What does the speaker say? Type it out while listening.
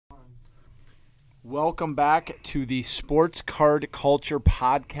Welcome back to the Sports Card Culture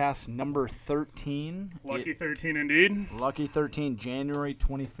Podcast number 13. Lucky 13 indeed. Lucky 13, January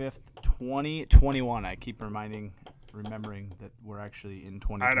 25th, 2021. I keep remembering that we're actually in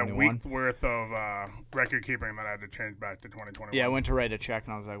 2021. I had a week's worth of record keeping that I had to change back to 2021. Yeah, I went to write a check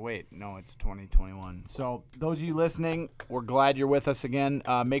and I was like, wait, no, it's 2021. So those of you listening, we're glad you're with us again.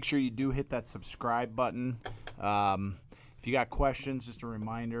 Make sure you do hit that subscribe button. If you got questions, just a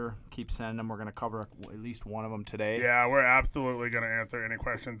reminder, keep sending them. We're going to cover at least one of them today. Yeah, we're absolutely going to answer any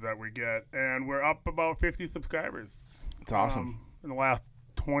questions that we get. And we're up about 50 subscribers. It's awesome. In the last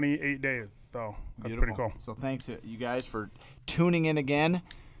 28 days. So that's Beautiful. pretty cool. So thanks, you guys, for tuning in again.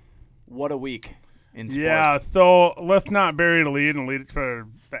 What a week in sports. Yeah, so let's not bury the lead and lead it to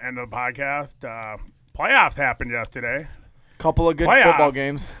the end of the podcast. Playoffs happened yesterday. Couple of good football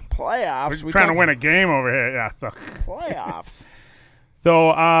games. Playoffs. We're trying to win a game over here. Yeah. So. Playoffs. So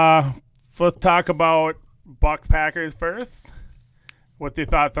let's talk about Bucs-Packers first. What's your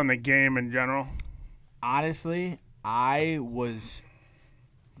thoughts on the game in general? Honestly, I'm sure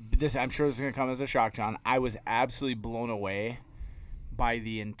this is going to come as a shock, John. I was absolutely blown away by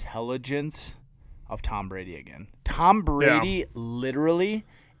the intelligence of Tom Brady again. Tom Brady literally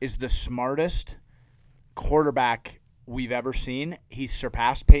is the smartest quarterback we've ever seen. He's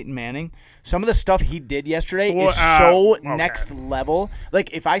surpassed Peyton Manning. Some of the stuff he did yesterday is so next level.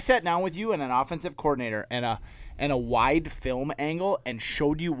 Like, if I sat down with you and an offensive coordinator and a wide film angle and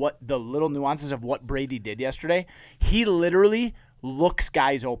showed you what the little nuances of what Brady did yesterday, he literally looks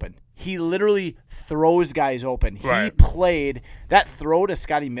guys open. He literally throws guys open. Right. He played that throw to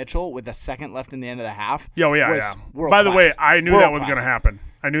Scotty Mitchell with a second left in the end of the half. By the way, I knew that was going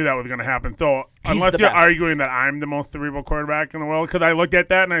to happen. So unless you're arguing that I'm the most cerebral quarterback in the world, because I looked at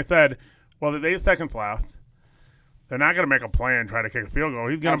that and I said, well, there's 8 seconds left. They're not going to make a play and try to kick a field goal.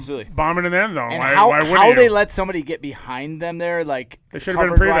 He's going to bomb it in the end zone. And how they let somebody get behind them there, like, they should have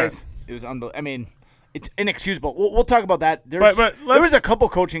been prevent. It was unbelievable. I mean, it's inexcusable. We'll talk about that. There was a couple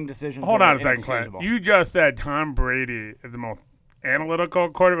coaching decisions. Hold on a second, Clint. You just said Tom Brady is the most analytical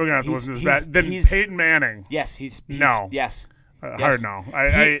quarterback. We're going to have to listen to that. Then Peyton Manning. Yes, he's no. Yes. Hard no.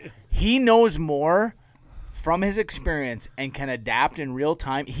 He knows more from his experience and can adapt in real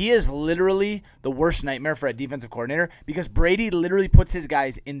time. He is literally the worst nightmare for a defensive coordinator because Brady literally puts his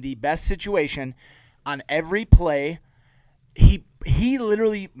guys in the best situation on every play. He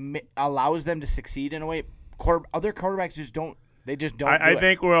literally allows them to succeed in a way other quarterbacks just don't. They just don't. I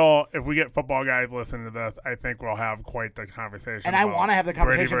think if we get football guys listening to this, I think we'll have quite the conversation. And I want to have the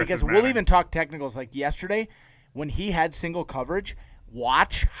conversation because we'll even talk technicals. Like yesterday, when he had single coverage,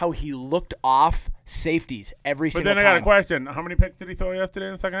 watch how he looked off safeties every single time. But then I got a question. How many picks did he throw yesterday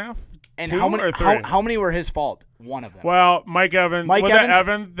in the second half? And 2 how many were his fault? One of them. Well, Mike Evans.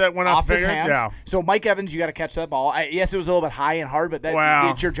 Evans that went off his hands. Yeah. So Mike Evans, you got to catch that ball. Yes, it was a little bit high and hard, but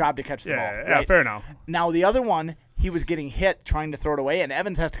it's your job to catch the ball. Yeah, right? Fair enough. Now the other one, he was getting hit trying to throw it away, and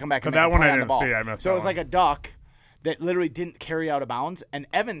Evans has to come back and make a play on the ball. So it was like a duck that literally didn't carry out of bounds, and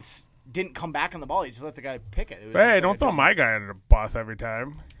Evans didn't come back on the ball. He just let the guy pick it. Hey, don't throw my guy under the bus every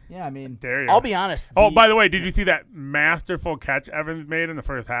time. Yeah, I mean, dare you. I'll be honest. By the way, did you see that masterful catch Evans made in the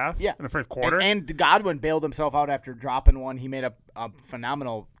first half? Yeah. In the first quarter? And Godwin bailed himself out after dropping one. He made a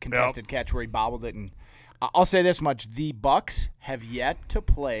phenomenal contested catch where he bobbled it. And I'll say this much. The Bucs have yet to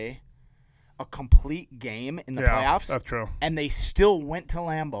play a complete game in the playoffs. That's true. And they still went to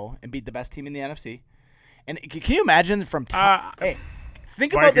Lambeau and beat the best team in the NFC. And can you imagine from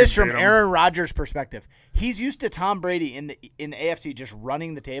think about this from Aaron Rodgers' perspective. He's used to Tom Brady in the AFC just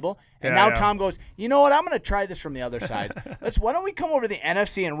running the table, and now Tom goes, you know what? I'm going to try this from the other side. Why don't we come over to the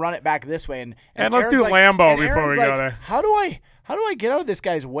NFC and run it back this way? And let's do Lambeau before we go there. How do I get out of this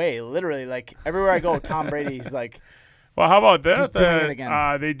guy's way? Literally, like everywhere I go, Tom Brady's like. Well, how about this? Just doing it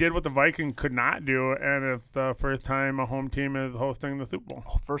again. They did what the Vikings could not do, and it's the first time a home team is hosting the Super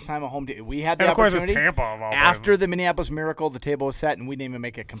Bowl. First time a home team. We had the opportunity. Of course, it's Tampa. After the Minneapolis Miracle, the table was set, and we didn't even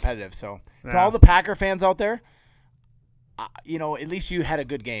make it competitive. So, to all the Packer fans out there, at least you had a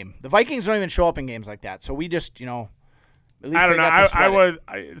good game. The Vikings don't even show up in games like that. So we just, at least I don't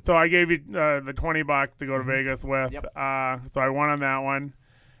know. So I gave you the $20 to go to Vegas with. Yep. So I won on that one.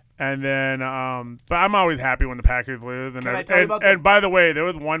 And then, but I'm always happy when the Packers lose. And by the way, there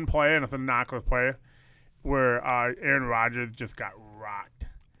was one play, and it's a knockless play, where Aaron Rodgers just got rocked.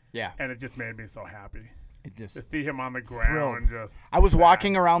 Yeah. And it just made me so happy. To see him on the thrilled. ground. I was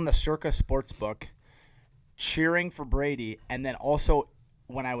walking around the Circa Sportsbook cheering for Brady, and then also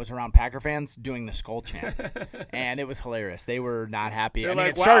when I was around Packer fans doing the skull chant. And it was hilarious. They were not happy. They're I mean,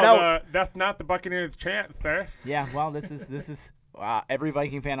 like, it started out. That's not the Buccaneers chant, sir. Yeah, well, this is Every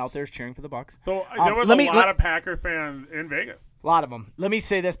Viking fan out there is cheering for the Bucks. So there was a lot of Packer fans in Vegas. A lot of them. Let me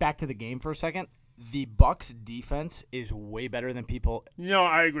say this back to the game for a second. The Bucks defense is way better than people. No,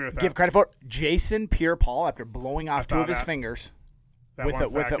 I agree with that. Give credit for. Jason Pierre-Paul, after blowing off two of his fingers with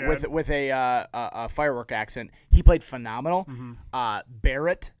a firework accident, he played phenomenal.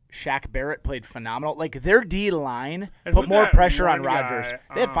 Shaq Barrett played phenomenal. Like, their D line put more pressure on Rodgers.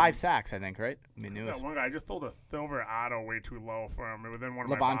 They had 5 sacks, I think, right? I mean, it was that one guy. I just sold a silver auto way too low for him. It was in one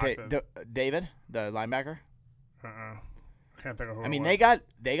of Levante my boxes. David, the linebacker. I can't think of who. I mean, they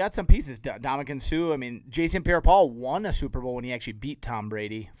got some pieces. Dominican Sue. I mean, Jason Pierre-Paul won a Super Bowl when he actually beat Tom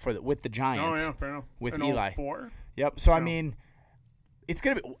Brady with the Giants. Oh yeah, fair enough. With in Eli. 04? Yep. So I mean, it's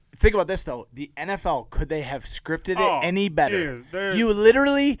gonna be. Think about this though. The NFL, could they have scripted it any better? You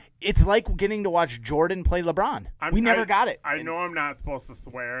literally, it's like getting to watch Jordan play LeBron. We never got it. I know I'm not supposed to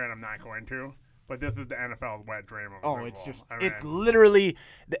swear, and I'm not going to. But this is the NFL's wet dream. It's literally.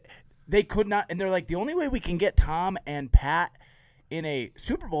 They could not, and they're like, the only way we can get Tom and Pat in a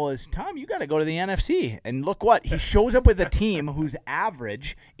Super Bowl is, Tom, you got to go to the NFC. And look what? He shows up with a team who's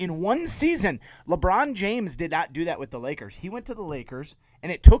average in one season. LeBron James did not do that with the Lakers. He went to the Lakers, and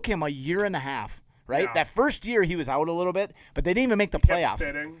it took him a year and a half, right? Yeah. That first year he was out a little bit, but they didn't even make the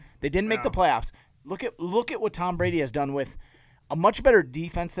playoffs. They didn't make the playoffs. Look at what Tom Brady has done with a much better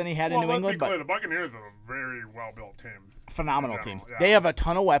defense than he had in New England. But the Buccaneers are a very well-built team. Phenomenal team. Yeah. They have a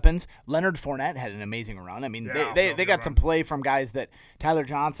ton of weapons. Leonard Fournette had an amazing run. I mean, they got some play from guys that Tyler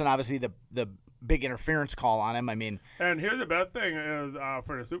Johnson, obviously the big interference call on him. I mean, and here's the best thing is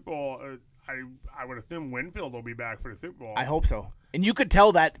for the Super Bowl, I would assume Winfield will be back for the Super Bowl. I hope so. And you could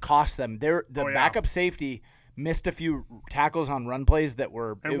tell that cost them. The backup safety missed a few tackles on run plays that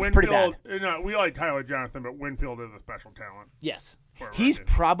were was pretty bad. We like Tyler Johnson, but Winfield is a special talent. Yes. He's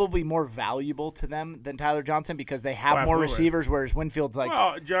probably more valuable to them than Tyler Johnson because they have more receivers, whereas Winfield's like...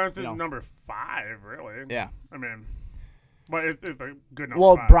 Well, Johnson's number 5, really. Yeah. I mean, but it's a good number 5.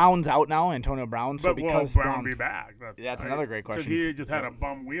 Well, Brown's out now, Antonio Brown. So because Brown be back? That's another great question. Because he just had a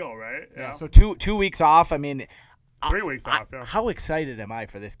bum wheel, right? Yeah. So 2 weeks off. I mean... 3 weeks off, yeah. How excited am I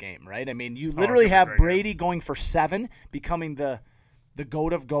for this game, right? I mean, you literally have Brady going for 7, becoming the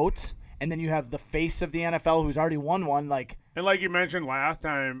GOAT of GOATs, and then you have the face of the NFL who's already won one. And like you mentioned last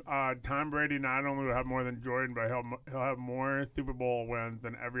time, Tom Brady not only will have more than Jordan, but he'll have more Super Bowl wins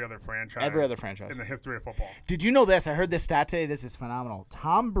than every other franchise in the history of football. Did you know this? I heard this stat today. This is phenomenal.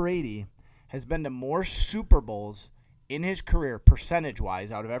 Tom Brady has been to more Super Bowls in his career,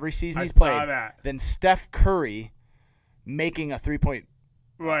 percentage-wise, out of every season he's played, than Steph Curry making a 3-point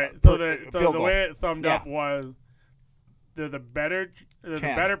right. So the way it summed up was there's a better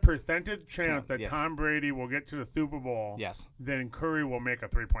percentage chance that Tom Brady will get to the Super Bowl than Curry will make a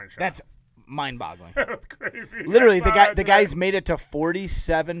 3-point shot. That's mind-boggling. That's crazy. Literally, the guy's made it to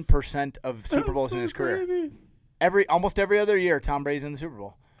 47% of Super Bowls in his career. Almost every other year, Tom Brady's in the Super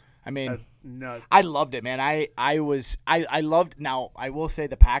Bowl. I mean, I loved it, man. I loved. Now, I will say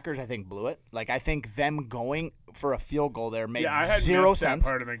the Packers, I think, blew it. Like, I think them going for a field goal there made zero sense.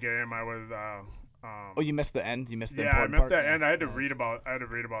 That part of the game, I was. Oh, you missed the end. You missed the important part. Yeah, I missed that end. I had to read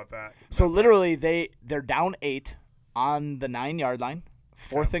about that. So literally, they're down 8 on the 9-yard line,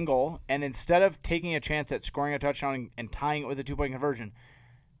 4th and goal, and instead of taking a chance at scoring a touchdown and tying it with a 2-point conversion,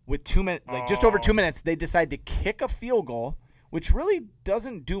 with 2 minutes, just over 2 minutes, they decide to kick a field goal, which really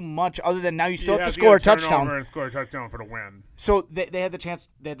doesn't do much other than now you still have to score a touchdown. And score a touchdown for the win. So they had the chance.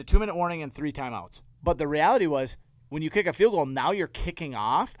 They had the 2-minute warning and 3 timeouts. But the reality was, when you kick a field goal, now you're kicking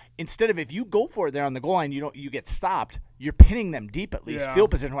off. Instead of if you go for it there on the goal line, you get stopped. You're pinning them deep at least,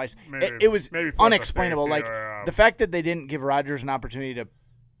 field position wise. It was unexplainable. Like the fact that they didn't give Rodgers an opportunity to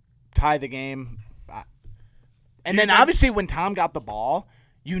tie the game. And then obviously when Tom got the ball,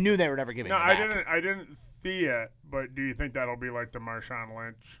 you knew they were never giving it back. I didn't see it, but do you think that'll be like the Marshawn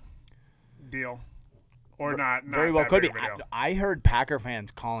Lynch deal? Or not very well could be. I heard Packer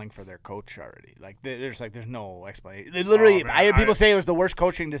fans calling for their coach already. Like there's no explanation. Literally, I had people say it was the worst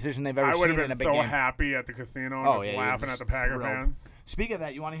coaching decision they've ever seen in a big game. I would have been so happy at the casino, laughing at the Packer fans. Speaking of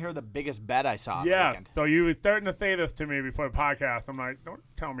that, you want to hear the biggest bet I saw? Yeah. So you were starting to say this to me before the podcast. I'm like, don't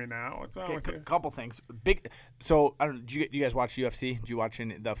tell me now. What's wrong with you? Couple things. So I don't know, did you guys watch UFC? Did you watch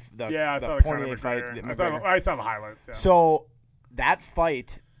the Poirier fight? I saw the highlights. Yeah. So that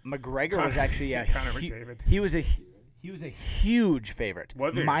fight. McGregor was actually he was a huge favorite.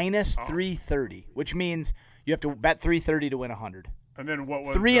 Minus 330, which means you have to bet 330 to win 100. And then what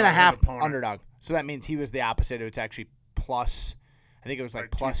was 3.5 underdog? So that means he was the opposite. It's actually plus. I think it was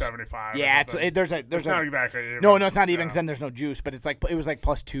like plus 275. Yeah, it's not exactly even. No, it's not even because then there's no juice. But it was like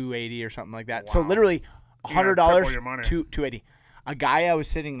plus 280 or something like that. Wow. So literally $100 to 280. A guy I was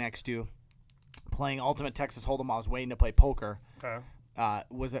sitting next to playing Ultimate Texas Hold'em, I was waiting to play poker,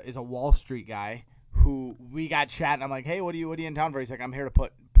 is a Wall Street guy who we got chatting. I'm like, hey, what are you in town for? He's like, I'm here to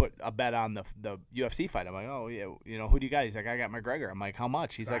put a bet on the UFC fight. I'm like, oh yeah, who do you got? He's like, I got McGregor. I'm like, how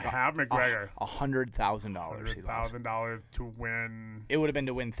much? He's like, I have McGregor. $100,000. $100,000 to win. It would have been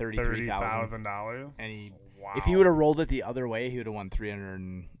to win $33,000. And if he would have rolled it the other way, he would have won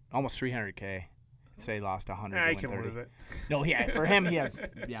almost $300K. Say he lost 100. I can lose it. No, for him, he has.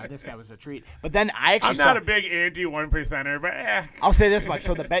 Yeah, this guy was a treat. But then I'm not a big anti 1%er, but I'll say this much.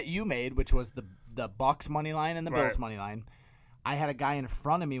 So the bet you made, which was the Bucks money line and the Bills money line, I had a guy in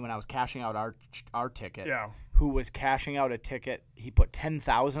front of me when I was cashing out our ticket. Yeah. Who was cashing out a ticket? He put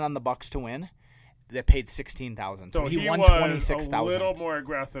 $10,000 on the Bucks to win. That paid $16,000. So he won $26,000. A little more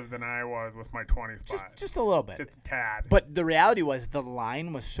aggressive than I was with my 20 spot. Just a little bit. Just a tad. But the reality was the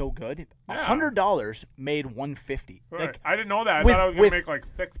line was so good. $100 made $150. Right. Like, I didn't know that. I thought I was going to make like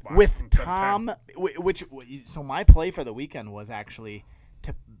 $6. With Tom, so my play for the weekend was actually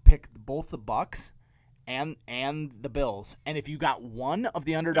to pick both the Bucks and the Bills. And if you got one of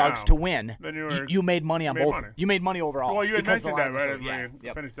the underdogs to win, then you made money on both. You made money overall. Well, you had mentioned that, right?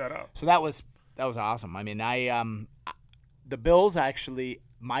 So, finished that up. So that was awesome. I mean, the Bills actually,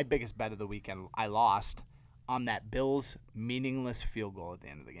 my biggest bet of the weekend, I lost on that Bills meaningless field goal at the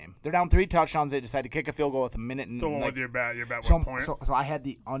end of the game. They're down 3 touchdowns. They decided to kick a field goal with a minute and. So what was your bet? Your bet was point? So I had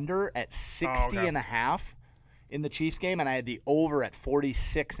the under at 60 and a half in the Chiefs game, and I had the over at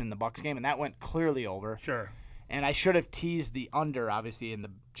 46 in the Bucks game, and that went clearly over. Sure. And I should have teased the under, obviously, in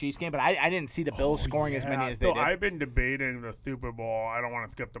the Chiefs game, but I didn't see the Bills scoring as many as they did. I've been debating the Super Bowl. I don't want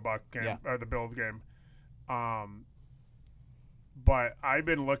to skip the Bucs game or the Bills game. But I've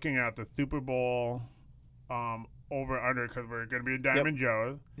been looking at the Super Bowl over under because we're going to be at Diamond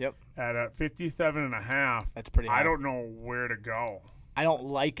Joe's. Yep. At 57.5. That's pretty high. I don't know where to go. I don't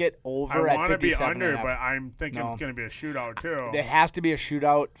like it over at 57.5. I want to be under, but I'm thinking it's going to be a shootout too. It has to be a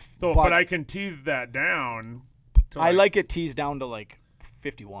shootout. So, but I can tease that down. I like it teased down to like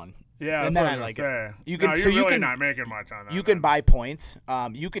 51. Yeah, and then I like it. You can, you're really not making much on that. You can buy points.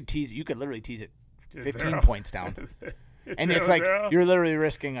 You could literally tease it 15 points down. And it's like you're literally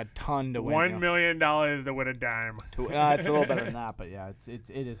risking a ton to win. $1 million to win a dime. It's a little better than that, but yeah, it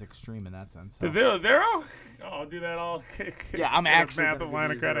is extreme in that sense. So. 0-0? Oh, I'll do that all. Yeah, I'm actually math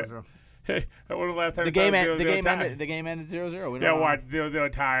line of credit. 0-0. Hey, when was the last time the game ended 0-0. Yeah, watch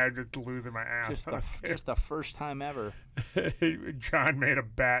 0-0 tie. I'm just losing my ass. Just the first time ever. John made a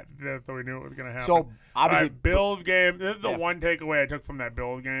bet, so we knew it was going to happen. So obviously, Bills game. This is the one takeaway I took from that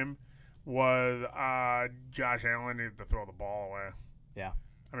Bills game was Josh Allen needs to throw the ball away. Yeah.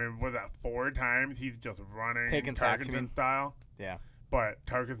 I mean, was that 4 times he's just running taking sacks style? Yeah. But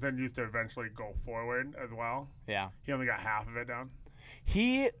Tarkenton used to eventually go forward as well. Yeah. He only got half of it down.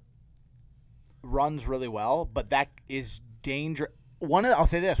 He runs really well, but that is danger. I'll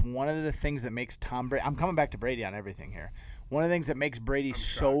say this: one of the things that makes Tom Brady. I'm coming back to Brady on everything here. One of the things that makes Brady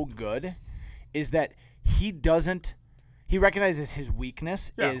so good is that he recognizes his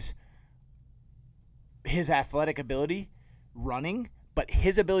weakness is his athletic ability running, but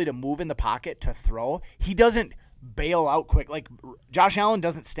his ability to move in the pocket to throw. He doesn't bail out quick. Like Josh Allen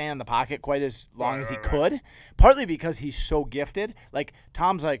doesn't stand in the pocket quite as long as he could, partly because he's so gifted. Like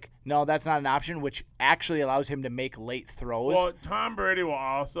Tom's like, no, that's not an option, which actually allows him to make late throws. Well, Tom Brady will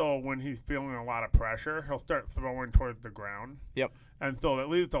also, when he's feeling a lot of pressure, he'll start throwing towards the ground. Yep. And so that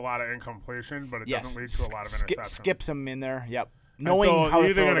leads to a lot of incompletion, but it doesn't lead to a lot of interceptions. Skips him in there. Yep. Knowing how to throw it away. You're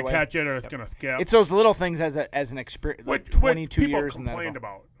either going to catch it or it's going to skip. It's those little things as an experience, like 22 years. People complained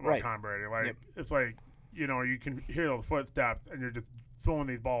about Tom Brady. Like it's like, you can hear those footsteps and you're just throwing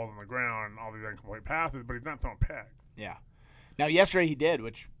these balls on the ground, all these incomplete passes, but he's not throwing picks. Yeah. Now yesterday he did,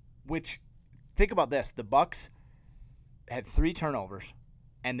 which think about this: the Bucs had 3 turnovers,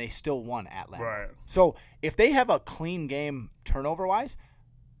 and they still won at Lambeau. Right. So if they have a clean game turnover wise,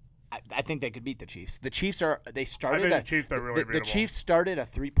 I think they could beat the Chiefs. The Chiefs started. The Chiefs are really beatable. The Chiefs started a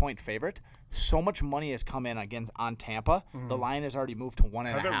 3-point favorite. So much money has come in on Tampa. Mm-hmm. The line has already moved to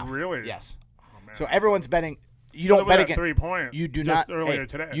 1.5. Really? Yes. Oh, man. So everyone's betting. You don't bet against 3 points. You do not earlier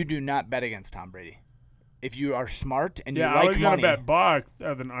today. You do not bet against Tom Brady. If you are smart and you like money. I was gonna bet Bucs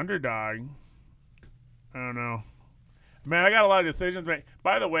as an underdog. I don't know. Man, I got a lot of decisions to make.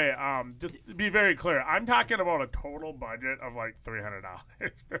 By the way, just to be very clear, I'm talking about a total budget of like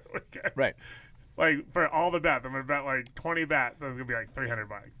 $300. Right. Like for all the bets, I'm gonna bet like 20 bets. That's gonna be like $300.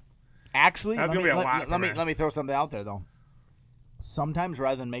 Actually, let me throw something out there though. Sometimes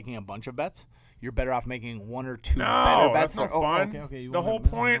rather than making a bunch of bets, you're better off making one or two better bets. That's no fun. Okay. The whole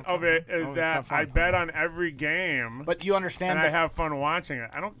point of it is that I bet on every game. But you understand that I have fun watching it.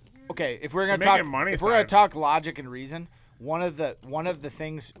 I don't. Okay, if we're gonna talk logic and reason, one of the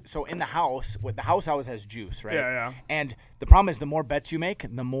things. So in the house, the house always has juice, right? Yeah. And the problem is, the more bets you make,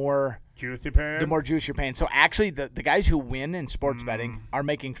 the more juice you're paying. The more juice you're paying. So actually, the guys who win in sports betting are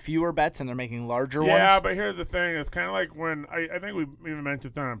making fewer bets and they're making larger ones. Yeah, but here's the thing: it's kind of like when I think we even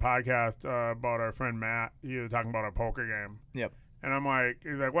mentioned on a podcast about our friend Matt. He was talking about a poker game. Yep. And I'm like,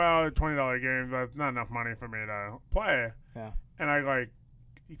 he's like, well, $20 game, that's not enough money for me to play. Yeah. And I like,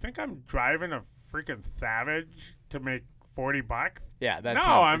 you think I'm driving a freaking Savage to make $40? Yeah, that's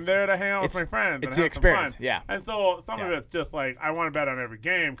I'm there to hang out with my friends. It's the experience, yeah. And so some of it's just like I want to bet on every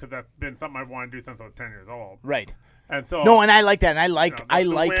game because that's been something I've wanted to do since I was 10 years old. Right. And so and I like that, and I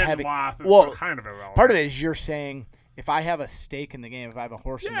like having. Well, kind of irrelevant. Part of it is you're saying, if I have a stake in the game, if I have a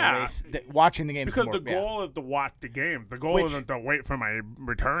horse in the race, watching the game because the goal is to watch the game. The goal isn't to wait for my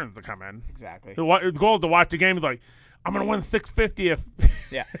returns to come in. Exactly. The goal is to watch the game. Is like, I'm gonna win $650 if.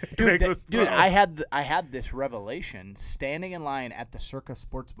 Yeah, dude. I had this revelation standing in line at the Circa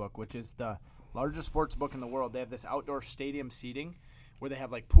Sportsbook, which is the largest sportsbook in the world. They have this outdoor stadium seating where they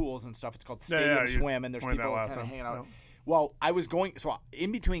have like pools and stuff. It's called Stadium Swim, and there's people kind of hanging out. Yep. Well, I was going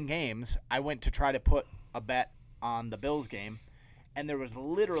in between games. I went to try to put a bet on the Bills game, and there was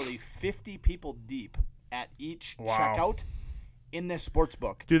literally 50 people deep at each checkout in this sports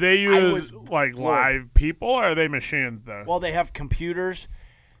book. Do they use like live people, or are they machines though? Well, they have computers.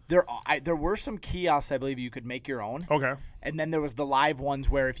 There were some kiosks, I believe, you could make your own. Okay. And then there was the live ones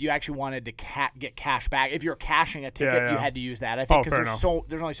where if you actually wanted to get cash back, if you're cashing a ticket, you had to use that. I think because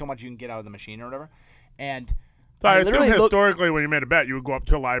there's only so much you can get out of the machine or whatever. And so I assume historically, when you made a bet, you would go up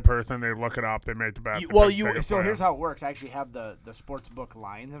to a live person, they'd look it up, they made the bet. So here's how it works. I actually have the sports book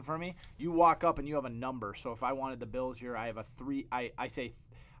lines in front of me. You walk up and you have a number. So if I wanted the Bills here, I have a 3. I say,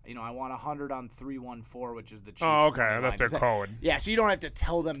 I want 100 on 314, which is the Chiefs. Oh, okay, that's their code. Yeah, so you don't have to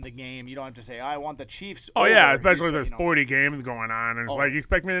tell them the game. You don't have to say, I want the Chiefs. Oh yeah, especially if there's 40 games going on, and it's like, you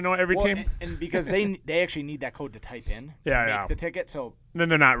expect me to know every team? And because they actually need that code to type in to make the ticket. So then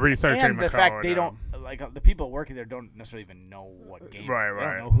they're not researching and the the fact code, they don't like the people working there don't necessarily even know what game. Right. They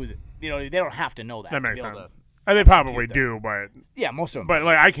don't know who they don't have to know that. That makes sense. To and they probably do, but most of them. But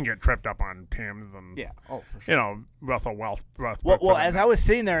like, I can get tripped up on teams, and for sure. Russell Wells. Well, as I was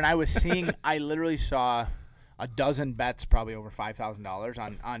sitting there and I was seeing, I literally saw a dozen bets, probably over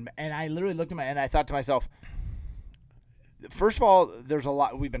 $5,000 on, and I literally looked at and I thought to myself, first of all, there's a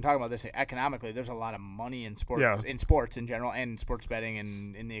lot. We've been talking about this economically. There's a lot of money in sports, in sports in general, and in sports betting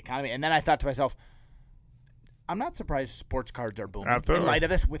and in the economy. And then I thought to myself, I'm not surprised sports cards are booming. Absolutely. In light of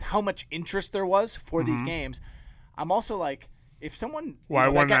this, with how much interest there was for these games. I'm also like, if someone,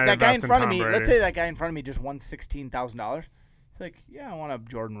 that guy in front of me, let's say that guy in front of me just won $16,000. It's like, I want a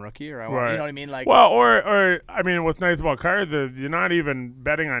Jordan rookie, or I want, you know what I mean? Like, well, or I mean, what's nice about cards is you're not even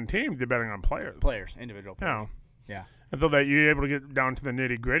betting on teams; you're betting on players. Individual players. Yeah. And so that you're able to get down to the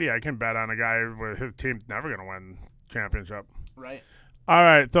nitty gritty. I can bet on a guy where his team's never going to win championship. Right. All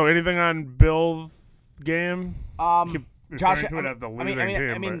right. So anything on Bills game? Josh,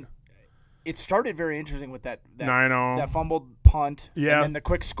 I mean, it started very interesting with that 9-0. That fumbled punt, and then the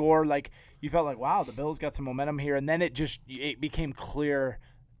quick score. Like, you felt like, wow, the Bills got some momentum here, and then it became clear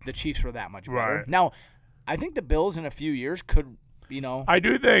the Chiefs were that much better. Right. Now, I think the Bills in a few years could, I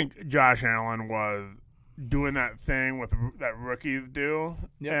do think Josh Allen was doing that thing that rookies do,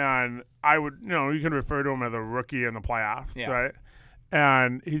 and I would, you can refer to him as a rookie in the playoffs, right?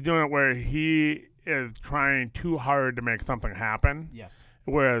 And he's doing it where he is trying too hard to make something happen. Yes.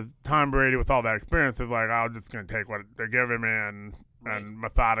 Whereas Tom Brady, with all that experience, is like, I'm just going to take what they're giving me and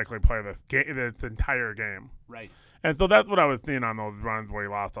methodically play this entire game. Right. And so that's what I was seeing on those runs where he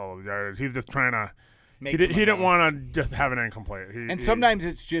lost all those yards. He's just trying to he didn't want to just have it incomplete. Sometimes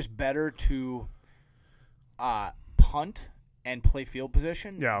it's just better to punt and play field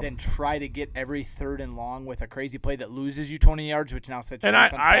position than try to get every third and long with a crazy play that loses you 20 yards, which now sets your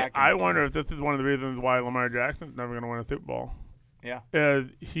defense back. I wonder if this is one of the reasons why Lamar Jackson's never going to win a Super Bowl. Yeah.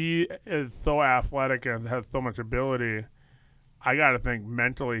 He is so athletic and has so much ability. I got to think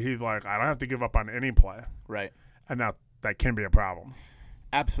mentally he's like, I don't have to give up on any play. Right. And that can be a problem.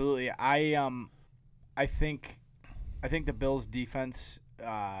 Absolutely. I think the Bills' defense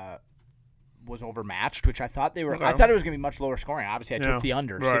was overmatched, which I thought they were. Okay. I thought it was going to be much lower scoring. Obviously, I took the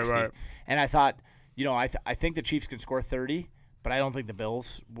under 60, and I thought, I think the Chiefs can score 30, but I don't think the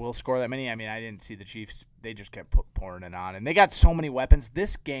Bills will score that many. I mean, I didn't see the Chiefs. They just kept pouring it on, and they got so many weapons.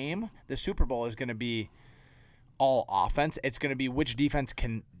 This game, the Super Bowl, is going to be all offense. It's going to be which defense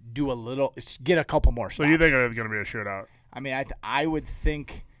can get a couple more stops. So you think it's going to be a shootout? I mean, I would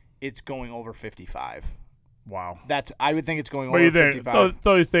think it's going over 55. Wow. I would think it's going over 55.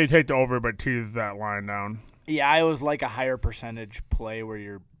 So they take the over, but tease that line down. Yeah, I always like a higher percentage play where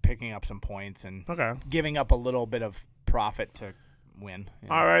you're picking up some points and giving up a little bit of profit to win.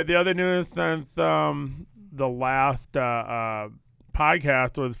 All right. The other news since the last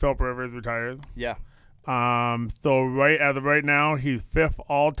podcast was Philip Rivers retired. Yeah. So as of right now, he's 5th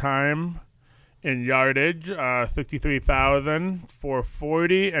all time in yardage,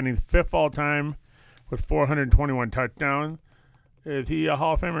 63,440, and he's 5th all time with 421 touchdowns. Is he a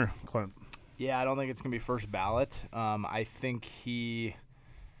Hall of Famer, Clint? Yeah, I don't think it's gonna be first ballot. I think he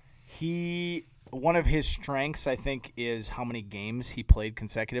one of his strengths, I think, is how many games he played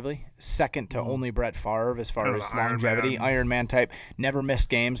consecutively. Second to only Brett Favre as far as longevity, Iron Man type, never missed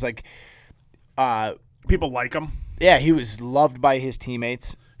games. Like, people like him. Yeah, he was loved by his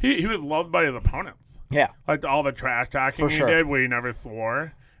teammates. He was loved by his opponents. Yeah, like all the trash talking he did, where he never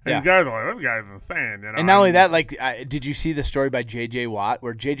swore. And these guys are like, this guy's insane. You know? And not only that, like, did you see the story by J.J. Watt,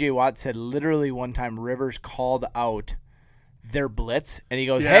 where J.J. Watt said literally one time Rivers called out their blitz, and he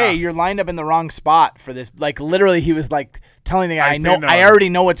goes, "Hey, you're lined up in the wrong spot for this." Like, literally, he was like telling the guy, I already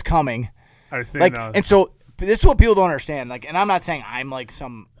know what's coming." I've seen like, those. And so this is what people don't understand. Like, and I'm not saying I'm like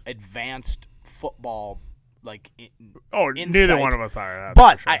some advanced football neither insight. one of us are.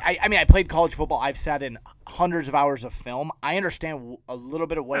 But sure. I mean, I played college football. I've sat in hundreds of hours of film. I understand a little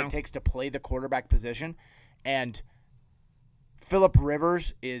bit of what it takes to play the quarterback position. And Philip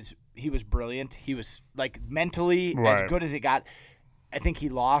Rivers he was brilliant. He was like mentally as good as it got. I think he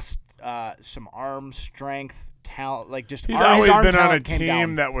lost some arm strength, talent, like just his arm always been on a team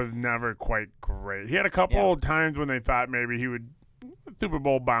down. That was never quite great. He had a couple of times when they thought maybe he would Super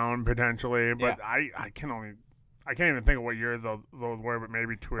Bowl bound potentially, but I can't even think of what years those were, but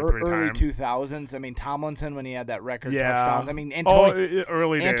maybe 2 or 3 early times. 2000s. I mean, Tomlinson when he had that record touchdowns. I mean,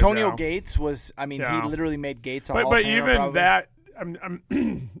 early Antonio days, Gates was. I mean, he literally made Gates a Hall of But Famer, even probably. that,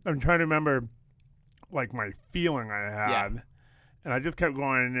 I'm trying to remember, like my feeling I had, and I just kept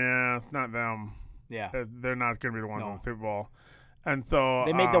going. Yeah, it's not them. Yeah, they're not going to be the ones in the Super Bowl. And so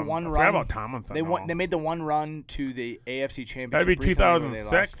they made the one run. About Tomlinson. They made the one run to the AFC Championship. That'd be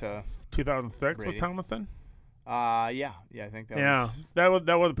 2006. 2006 with Tomlinson. I think that was. that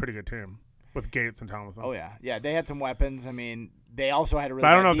was a pretty good team with Gates and Tomlinson. Oh yeah, they had some weapons. I mean, they also had a really.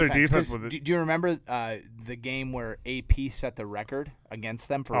 I don't bad know if defense, their defense was. Do you remember the game where AP set the record against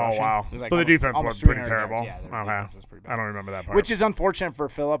them for rushing? Oh wow! It was like so the defense was pretty terrible. Yards. Yeah, their defense was pretty bad. I don't remember that part. Which is unfortunate for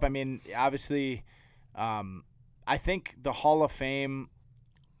Philip. I mean, obviously, I think the Hall of Fame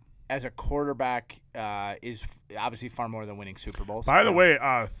as a quarterback is obviously far more than winning Super Bowls. By the way,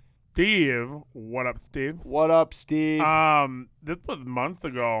 Steve, what up, Steve? What up, Steve? This was months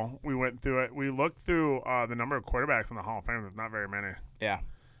ago. We went through it. We looked through the number of quarterbacks in the Hall of Fame. There's not very many. Yeah.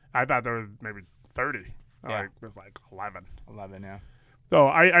 I thought there was maybe 30. Yeah. It was like 11. 11, yeah. So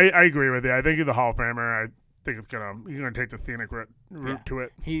I agree with you. I think he's a Hall of Famer. I think he's gonna take the scenic route to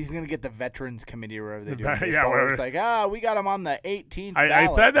it. He's gonna get the Veterans Committee wherever they do it. Yeah, it's like, we got him on the 18th ballot.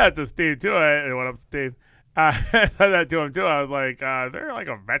 I said that to Steve too. What up, Steve? I said that to him too. I was like, is there like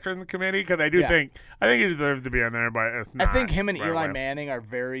a Veterans Committee? Because I think he deserves to be on there, but it's not. I think him and Eli Manning are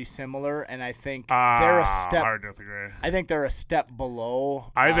very similar, and I think they're a step. I disagree. I think they're a step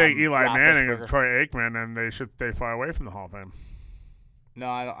below. I think Eli Manning is Troy Aikman, and they should stay far away from the Hall of Fame. No,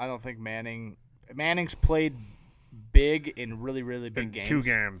 I don't think Manning. Manning's played big in really, really big games. 2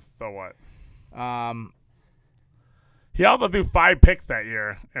 games, so what? He also threw 5 picks that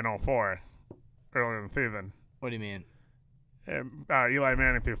year in 2004, earlier in the season. What do you mean? Eli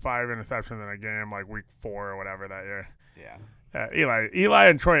Manning threw 5 interceptions in a game, like week 4 or whatever that year. Yeah. Eli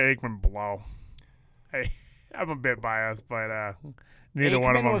and Troy Aikman blow. Hey, I'm a bit biased, but neither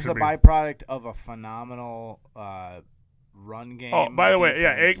one of them was should the be. byproduct of a phenomenal run game. Oh, by the way,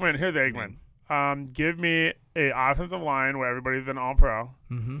 defense. Aikman. Here's Aikman. Give me a offensive line where everybody's an all-pro.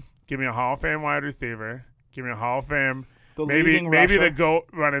 Mm-hmm. Give me a Hall of Fame wide receiver. Give me a Hall of Fame, maybe the GOAT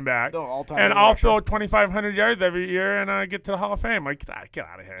running back. And also 2,500 yards every year and get to the Hall of Fame. Like, get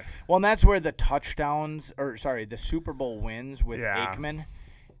out of here. Well, and that's where the the Super Bowl wins with Aikman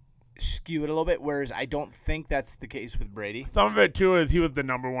skewed a little bit, whereas I don't think that's the case with Brady. Some of it, too, is he was the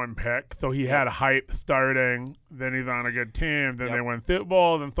number 1 pick, so he had hype starting. Then he's on a good team. Then they win Super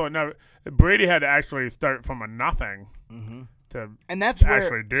Bowls. And so now Brady had to actually start from a nothing to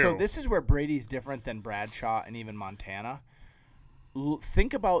actually do. So this is where Brady's different than Bradshaw and even Montana.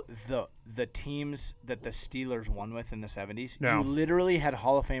 Think about the teams that the Steelers won with in the 70s. Yeah. You literally had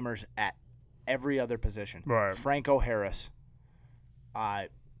Hall of Famers at every other position. Right. Franco Harris,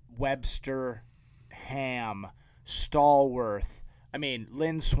 Webster, Ham, Stallworth. I mean,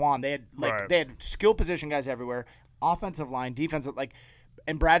 Lynn Swan. They had skill position guys everywhere. Offensive line, defensive,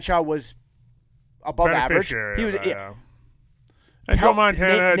 and Bradshaw was above average. He was. And Joe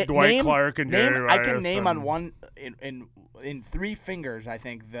Montana had Dwight Clark and Jerry Rice. I can name on one in 3 fingers. I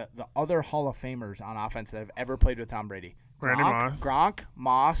think the other Hall of Famers on offense that have ever played with Tom Brady. Gronk,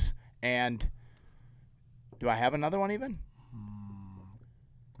 Moss, and do I have another one even?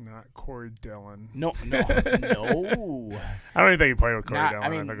 Not Corey Dillon. No. I don't even think he played with Corey Dillon. I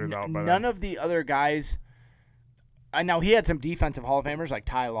mean, none of the other guys. Now he had some defensive Hall of Famers like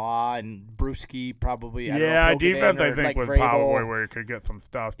Ty Law and Brewski probably. Defense I think was probably where you could get some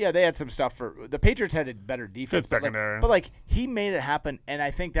stuff. Yeah, they had some stuff for the Patriots had a better defense. Good secondary. But he made it happen, and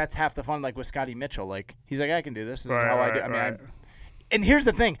I think that's half the fun. Like with Scotty Mitchell, he's like, I can do this. This is how I do. I mean, and here's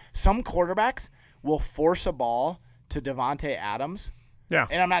the thing: some quarterbacks will force a ball to Devontae Adams. Yeah.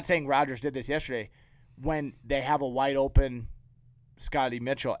 And I'm not saying Rodgers did this yesterday when they have a wide open Scotty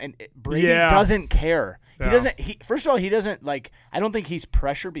Mitchell, and Brady doesn't care. Yeah. He doesn't. First of all, he doesn't I don't think he's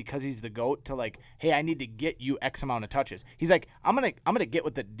pressured because he's the GOAT to hey, I need to get you X amount of touches. He's like, I'm gonna get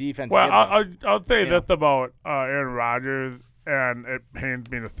what the defense. Well, gives us. I'll say this about Aaron Rodgers, and it pains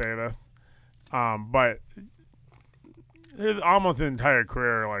me to say this, but his almost entire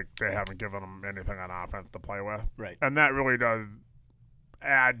career, they haven't given him anything on offense to play with, right? And that really does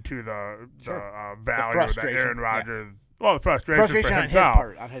add to the value that Aaron Rodgers. Yeah. Well, the frustration on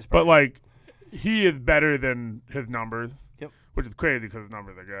his part. But he is better than his numbers. Yep. Which is crazy because his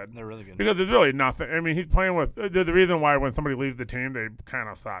numbers are good. They're really good. Because there's really nothing. I mean, he's playing with. There's the reason why when somebody leaves the team, they kind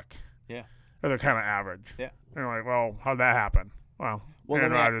of suck. Yeah. Or they're kind of average. Yeah. And you're like, well, how'd that happen? Well, let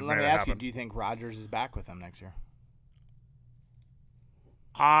me ask you: do you think Rodgers is back with them next year?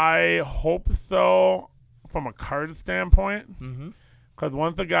 I hope so, from a card standpoint. Mm-hmm. Because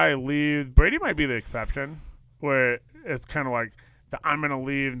once a guy leaves, Brady might be the exception, where it's kind of like I'm going to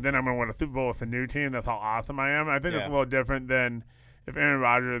leave, and then I'm going to win a Super Bowl with a new team. That's how awesome I am. I think it's a little different than if Aaron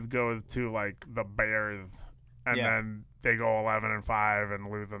Rodgers goes to the Bears, and then they go 11-5 and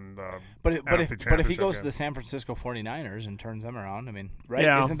lose in the But if he goes to the San Francisco 49ers and turns them around, I mean, right?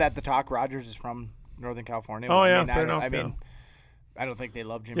 Yeah. Isn't that the talk? Rodgers is from Northern California. Oh, fair enough. I don't think they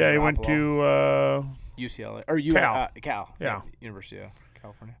love Jimmy. Yeah, he went to UCLA or Cal. Yeah, University of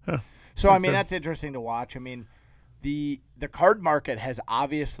California. Huh. So I mean, that's interesting to watch. I mean, the card market has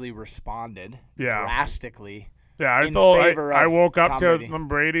obviously responded drastically. Yeah, I woke up to some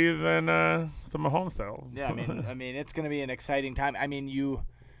Brady's and some Mahomes sales. Yeah, I mean, it's going to be an exciting time. I mean,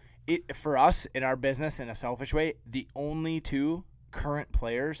 for us in our business, in a selfish way, the only 2 current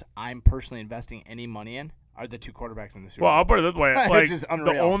players I'm personally investing any money in are the 2 quarterbacks in the Super Bowl. Well, I'll put it this way: which is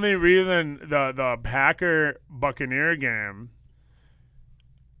unreal. The only reason the Packer Buccaneer game,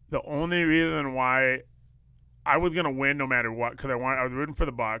 the only reason why I was gonna win no matter what, because I was rooting for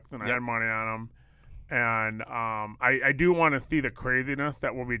the Bucs and I had money on them, and I do want to see the craziness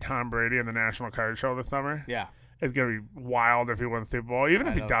that will be Tom Brady in the National Card Show this summer. Yeah. It's going to be wild if he wins the Super Bowl. Even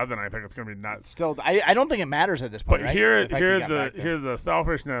if he doesn't, I think it's going to be nuts. Still, I don't think it matters at this point, but right? here's the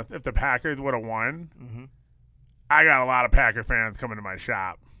selfishness. If the Packers would have won, mm-hmm. I got a lot of Packer fans coming to my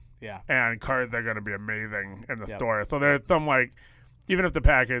shop. Yeah. And cards are going to be amazing in the store. So there's some, even if the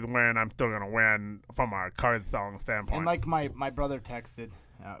Packers win, I'm still going to win from a card selling standpoint. And my brother texted,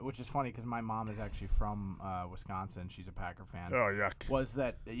 which is funny because my mom is actually from Wisconsin. She's a Packer fan. Oh, yuck. Was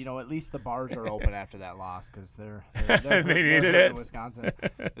that, at least the bars are open after that loss because they're they needed it in Wisconsin.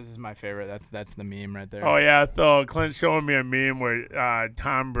 This is my fairite. That's the meme right there. Oh, yeah. So Clint's showing me a meme where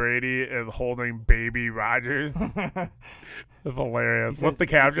Tom Brady is holding baby Rodgers. It's hilarious. What's the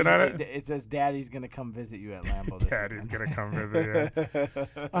caption on it? It says, Daddy's going to come visit you at Lambeau this Daddy's going to come visit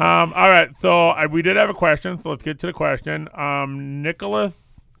you. All right. So we did have a question, so let's get to the question. Nicholas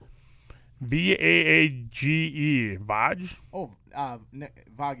Vaage. Vaj? Oh,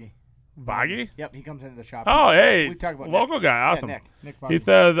 Vaggie. Vaggie? Yep, he comes into the shop. Oh, hey. We talk about local Nick. guy. Awesome. Yeah, Nick He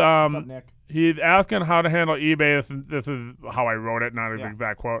says, what's up, Nick? He's asking how to handle eBay. This is how I wrote it, not his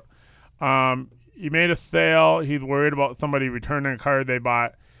exact quote. He made a sale. He's worried about somebody returning a card they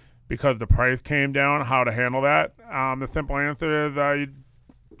bought because the price came down. How to handle that? The simple answer is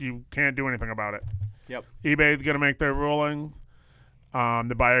you can't do anything about it. Yep. eBay is going to make their rulings.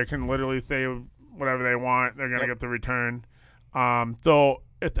 The buyer can literally say whatever they want. They're going to get the return. So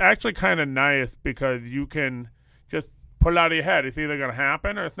it's actually kind of nice because you can just put it out of your head. It's either going to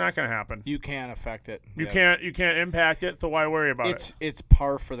happen or it's not going to happen. You can't affect it. You can't impact it, so why worry about it? It's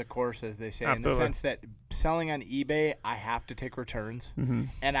par for the course, as they say, Absolutely. in the sense that selling on eBay, I have to take returns. Mm-hmm.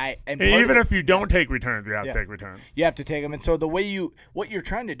 And even if you don't take returns, you have to take returns. You have to take them. And so what you're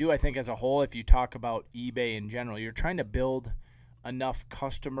trying to do, I think, as a whole, if you talk about eBay in general, you're trying to build enough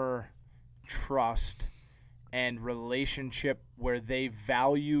customer trust and relationship where they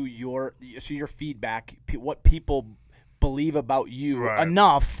value your feedback, what people believe about you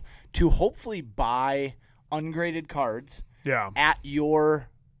enough to hopefully buy ungraded cards at your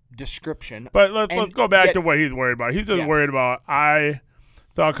description. But let's go back to what he's worried about. He's just worried about, I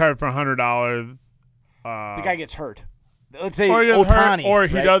saw a card for $100. The guy gets hurt. Let's say Ohtani, or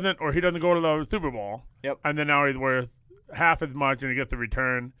he doesn't go to the Super Bowl. Yep. And then now he's worth half as much, and he gets the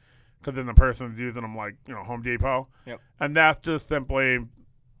return because then the person's using them like Home Depot. Yep. And that's just simply,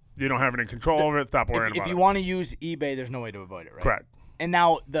 you don't have any control over it. Stop worrying about it. If you want to use eBay, there's no way to avoid it, right? Correct. And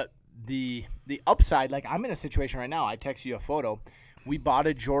now the upside, like I'm in a situation right now. I text you a photo. We bought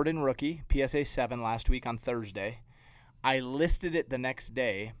a Jordan rookie PSA 7 last week on Thursday. I listed it the next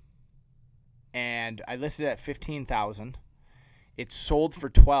day, and I listed it at $15,000. It sold for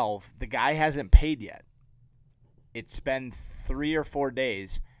 $12,000. The guy hasn't paid yet. It's been 3 or 4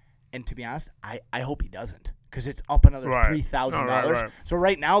 days, and to be honest, I hope he doesn't, because it's up another $3,000. Right. So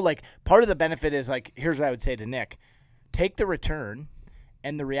right now, like, part of the benefit is, like, here's what I would say to Nick: take the return,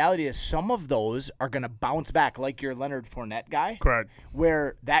 and the reality is some of those are going to bounce back, like your Leonard Fournette guy. Correct.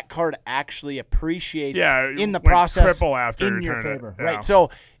 Where that card actually appreciates in the process in your favor. Yeah. Right. So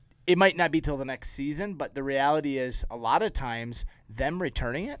it might not be till the next season, but the reality is a lot of times them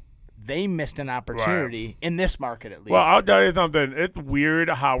returning it, they missed an opportunity in this market, at least. Well, I'll tell you something. It's weird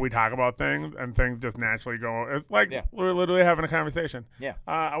how we talk about things and things just naturally go. It's like we're literally having a conversation. Yeah.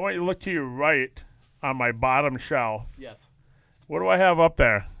 I want you to look to your right on my bottom shelf. Yes. What do I have up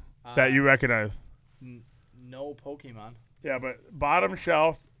there that you recognize? No Pokemon. Yeah, but bottom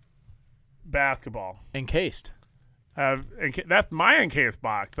shelf basketball. Encased. That's my encased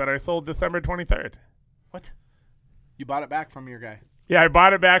box that I sold December 23rd. What? You bought it back from your guy? Yeah, I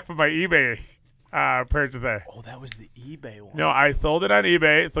bought it back from my eBay purchase there. Oh, that was the eBay one. No, I sold it on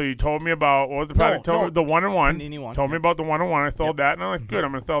eBay. So you told me about, what was the product? No, the 1-in-1. Panini one. Told me about the 1-in-1. I sold that, and I'm like, good,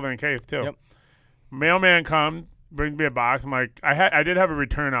 I'm going to sell the encased too. Yep. Mailman comes, brings me a box. I'm like, I did have a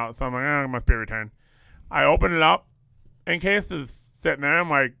return out, so I'm like, it must be a return. I open it up. Encased is sitting there. I'm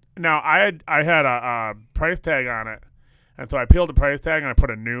like, now I had a price tag on it. And so I peeled the price tag and I put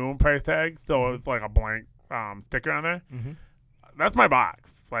a new price tag, so it's like a blank sticker on there. Mm-hmm. That's my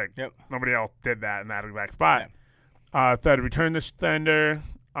box. Like, nobody else did that in that exact spot. Said return the sender,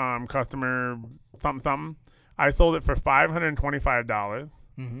 customer something. I sold it for $525.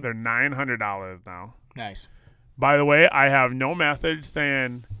 Mm-hmm. They're $900 now. Nice. By the way, I have no message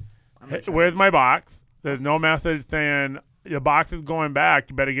saying, hey, where's my box? There's no message saying, your box is going back.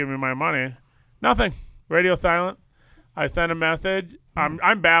 You better give me my money. Nothing. Radio silent. I sent a message.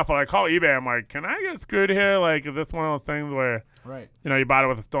 I'm baffled. I call eBay. I'm like, can I get screwed here? Like, is this one of those things where, you bought it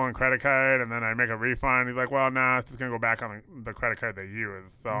with a stolen credit card and then I make a refund? He's like, well, nah, it's just going to go back on the credit card they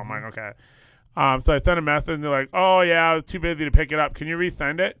use. So I'm like, okay. So I sent a message and they're like, oh, yeah, I was too busy to pick it up. Can you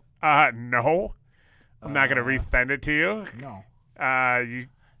resend it? No. I'm not going to resend it to you. No. You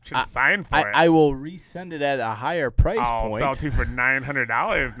should sign for it. I will resend it at a higher price point. I'll sell to you for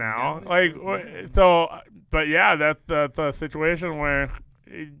 $900 now. But yeah, that's a situation where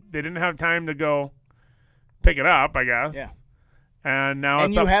they didn't have time to go pick it up, I guess. Yeah. And now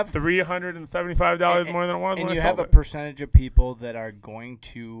it's up $375 more than it was. And you have a percentage of people that are going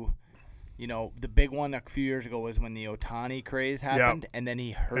to, the big one a few years ago was when the Ohtani craze happened, and then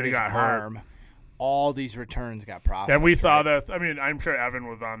he hurt his arm. All these returns got processed. And we saw this. I mean, I'm sure Evan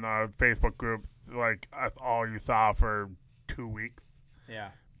was on the Facebook group. Like, that's all you saw for 2 weeks. Yeah.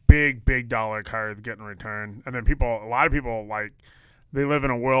 Big dollar cards getting returned. And then a lot of people, like, they live in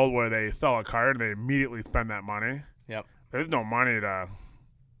a world where they sell a card and they immediately spend that money. Yep. There's no money to.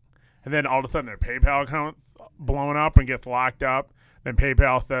 And then all of a sudden their PayPal account's blown up and gets locked up. Then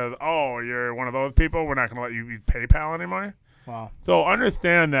PayPal says, oh, you're one of those people. We're not going to let you use PayPal anymore. Wow. So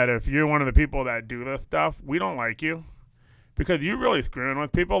understand that if you're one of the people that do this stuff, we don't like you because you're really screwing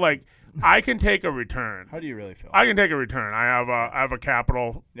with people. Like, I can take a return. How do you really feel? I can take a return. I have a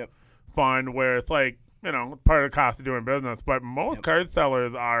capital fund where it's like, part of the cost of doing business. But most card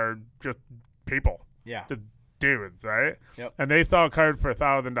sellers are just people. Yeah. Just dudes, right? Yep. And they sell a card for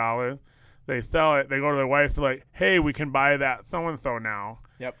 $1,000. They sell it. They go to their wife like, hey, we can buy that so-and-so now.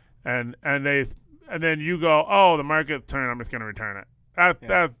 Yep. And then you go, oh, the market's turned. I'm just going to return it.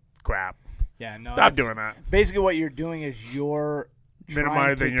 That's crap. Yeah, no. Stop doing that. Basically, what you're doing is you're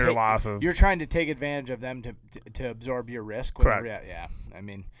minimizing your losses. You're trying to take advantage of them to absorb your risk. Correct. Yeah. I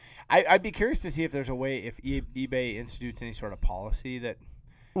mean, I'd be curious to see if there's a way if eBay institutes any sort of policy that.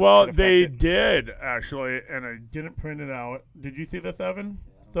 Well, they did actually, and I didn't print it out. Did you see this, Evan?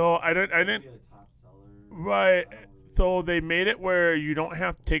 So I didn't. Right. So they made it where you don't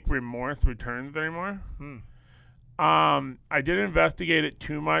have to take remorse returns anymore. I didn't investigate it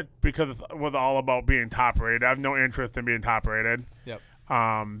too much because it was all about being top rated. I have no interest in being top rated. Yep.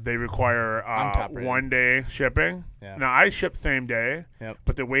 They require 1 day shipping. Yeah. Now I ship same day. Yep.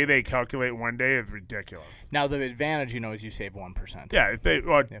 But the way they calculate 1 day is ridiculous. Now the advantage, is you save 1%. Yeah.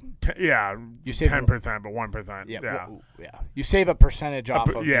 You save 10%, but 1%. Yeah. You save a percentage off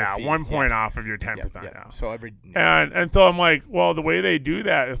of your fee. 1 point off of your 10%. Yep. Yeah. So and so I'm like, well, the way they do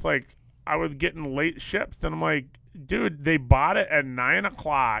that, it's like I was getting late ships, and I'm like, dude, they bought it at 9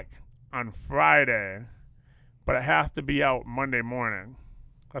 o'clock on Friday, but it has to be out Monday morning.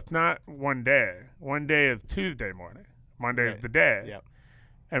 That's not 1 day. 1 day is Tuesday morning. Monday is the day. Yep.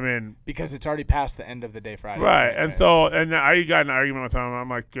 I mean, because it's already past the end of the day Friday. Right. And so, and I got an argument with them. I'm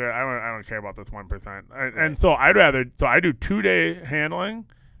like, good, I don't care about this 1%. And so I do 2 day handling,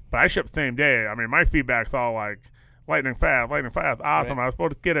 but I ship same day. I mean, my feedback's all like lightning fast. Awesome. Right. I was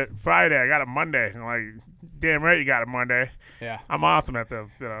supposed to get it Friday. I got it Monday. I'm like, damn right you got it Monday. Yeah. I'm awesome at this,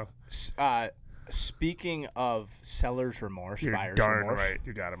 Speaking of seller's remorse, buyer's darn remorse. Right,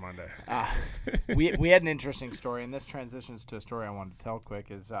 you got it Monday. We had an interesting story, and this transitions to a story I wanted to tell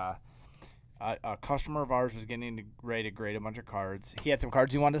quick. Is a customer of ours was getting ready to grade a bunch of cards. He had some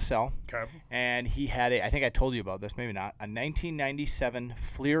cards he wanted to sell, and he had I think I told you about this, maybe not, a 1997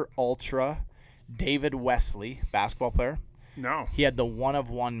 Fleer Ultra David Wesley basketball player. No. He had the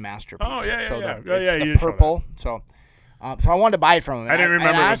 1-of-1 masterpiece. Oh, yeah. It's the purple. So I wanted to buy it from him. I didn't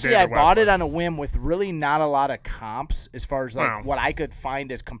remember. And honestly, I bought it on a whim with really not a lot of comps as far as what I could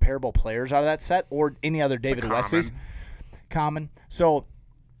find as comparable players out of that set or any other David Wesley's common. So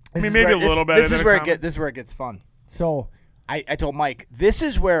maybe a little bit. This is where it gets fun. So I told Mike, this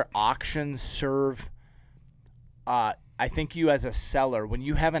is where auctions serve. I think you as a seller, when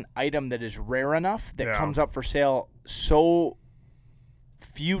you have an item that is rare enough that comes up for sale so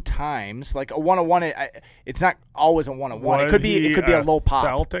few times, like a 1-of-1, it's not always a 1-of-1. It could be a low pop.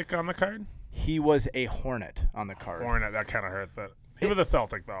 Celtic on the card? He was a Hornet on the card. Hornet, that kind of hurts it. He was a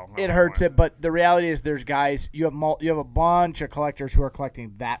Celtic though. It hurts it, but the reality is there's guys, you have a bunch of collectors who are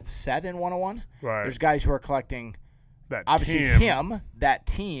collecting that set in 1-of-1. Right. There's guys who are collecting that that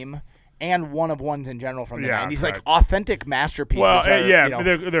team, and 1-of-1s in general from the 90s, right. like authentic masterpieces. Well,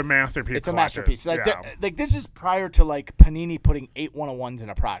 they're masterpieces. It's a masterpiece. Like this is prior to like Panini putting 8 1-of-1s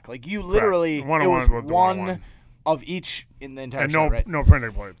in a product. Like you literally, it was one of each in the entire set, right? No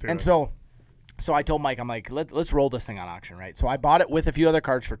printing plates. And so I told Mike, I'm like, let's roll this thing on auction, right? So I bought it with a few other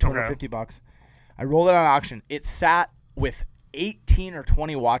cards for $250. I rolled it on auction. It sat with 18 or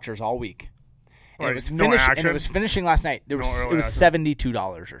 20 watchers all week. And it was finishing last night. It was $72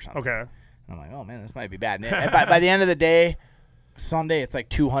 or something. Okay. I'm like, oh man, this might be bad. And by the end of the day, Sunday, it's like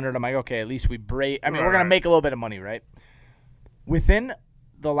 200. I'm like, okay, at least we break. I mean, we're gonna make a little bit of money, right? Within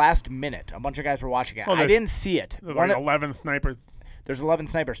the last minute, a bunch of guys were watching it. I didn't see it. There's like 11 snipers. There's 11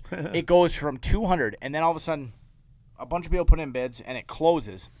 snipers. It goes from 200, and then all of a sudden, a bunch of people put in bids, and it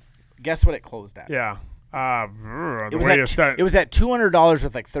closes. Guess what it closed at? Yeah. It was at $200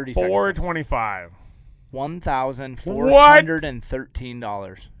 with like 30 seconds. $425.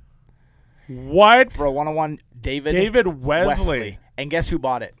 $1,413. What? For a 1-of-1 David Wesley. And guess who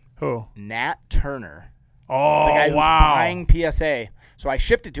bought it? Who? Nat Turner. Oh, the guy who's buying PSA. So I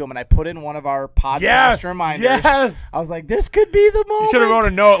shipped it to him, and I put in one of our podcast reminders. Yes. I was like, this could be the moment. You should have wrote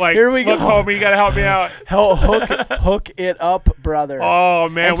a note like, here we go. Look, homie, you got to help me out. Hook it up, brother. Oh,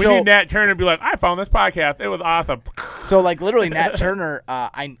 man. We need Nat Turner to be like, I found this podcast. It was awesome. So, like, literally, Nat Turner,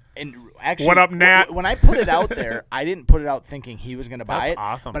 actually, what up, Nat? When I put it out there, I didn't put it out thinking he was going to buy it.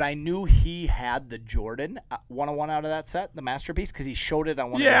 Awesome. But I knew he had the Jordan 1-of-1 out of that set, the masterpiece, because he showed it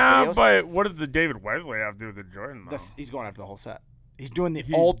on one of his videos. Yeah, but what does the David Wesley have to do with the Jordan, though? He's going after the whole set. He's doing the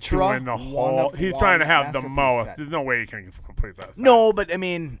ultra. He's trying to have the most. There's no way he can complete that. No, but I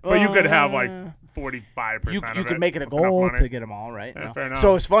mean, but you could have like 45%. You could make it a goal to get them all, right? Yeah, fair enough.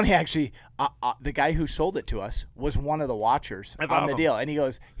 So it's funny actually. The guy who sold it to us was one of the watchers on the deal, and he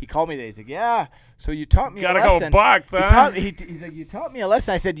called me today. He's like, "Yeah, so you taught me a lesson." Gotta go buck, he's like, "You taught me a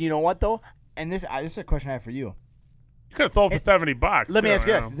lesson." I said, "You know what though?" And this is a question I have for you. You could have sold for $70. Let me ask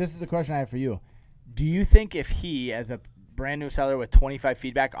you this. This is the question I have for you. Do you think if he, as a brand new seller with 25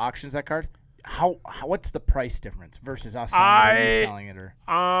 feedback, auctions that card, what's the price difference versus us selling it or you selling it? Or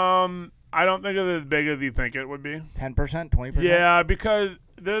I don't think it's as big as you think it would be. 10%, 20%. Yeah, because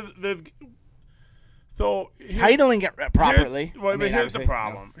there's so titling it properly. Here's the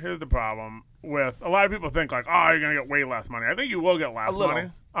problem. Here's the problem with a lot of people think like, oh, you're gonna get way less money. I think you will get less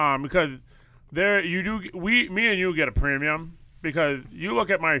money. Because me and you get a premium because you look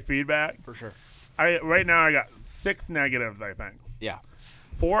at my feedback. For sure. Right now I got 6 negatives, I think. Yeah.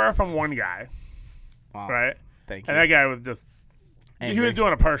 4 are from one guy. Wow. Right? Thank you. And that guy was just angry. He was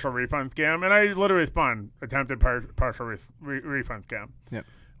doing a partial refund scam, and I literally attempted partial refund scam. Yep.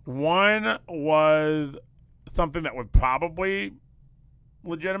 One was something that was probably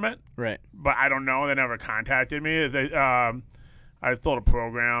legitimate. Right. But I don't know. They never contacted me. I sold a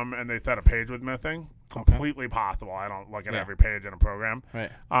program, and they said a page was missing. Completely possible. I don't look at every page in a program.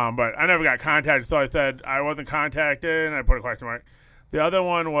 Right. But I never got contacted, so I said I wasn't contacted, and I put a question mark. The other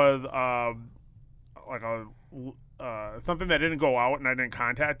one was something that didn't go out, and I didn't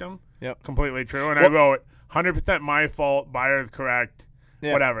contact them. Yep. Completely true. And I wrote 100% my fault. Buyer's correct.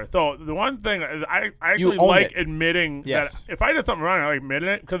 Yeah. Whatever. So the one thing is I actually like admitting that if I did something wrong, I like admitting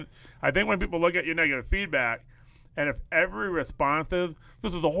it because I think when people look at your negative feedback, and if every response is,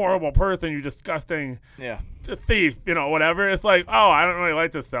 this is a horrible person, you disgusting thief, whatever, it's like, oh, I don't really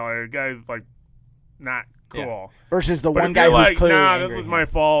like this seller. The guy's like not cool. Yeah. Versus the one guy who's clearly angry. This was my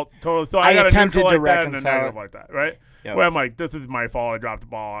fault. Totally. So I attempted to reconcile it like that, right? Yep. Where I'm like, this is my fault. I dropped the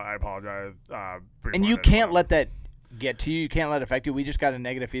ball. I apologize. And you can't let that get to you. You can't let it affect you. We just got a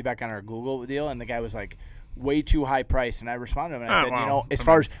negative feedback on our Google deal, and the guy was like, way too high price. And I responded to him, and I said, as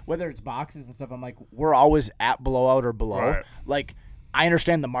far as whether it's boxes and stuff, I'm like, we're always at blowout or below. Right. Like, I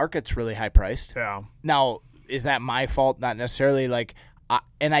understand the market's really high priced. Yeah. Now, is that my fault? Not necessarily. Like,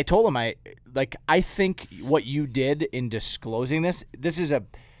 and I told him, I think what you did in disclosing this is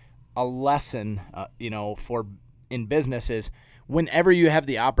a lesson, for in business is whenever you have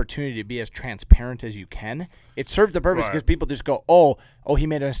the opportunity to be as transparent as you can, it serves the purpose because people just go, oh, he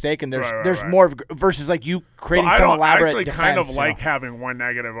made a mistake, and there's more of versus like you creating some elaborate defense. I actually kind of like having one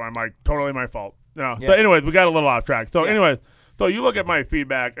negative where I'm like, totally my fault. So anyways, we got a little off track. So anyways, so you look at my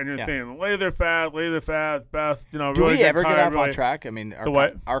feedback and you're saying laser fast, best. Do really we ever get off on track? I mean,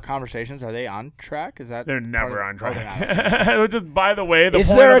 our conversations, are they on track? Is that they're never on track? Which is, by the way, is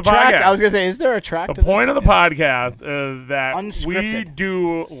there a track? I was gonna say, is there a track? The point of the podcast is that we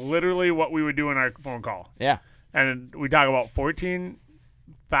do literally what we would do in our phone call. Yeah, and we talk about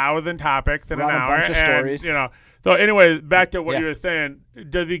 14,000 topics in an hour. A bunch of stories. So anyways, back to what you were saying.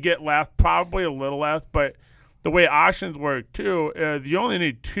 Does he get less? Probably a little less, but the way auctions work, too, is you only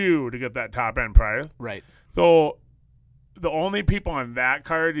need 2 to get that top-end price. Right. So the only people on that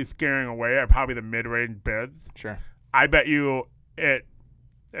card he's scaring away are probably the mid-range bids. Sure. I bet you it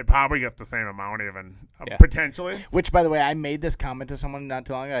probably gets the same amount even, potentially. Which, by the way, I made this comment to someone not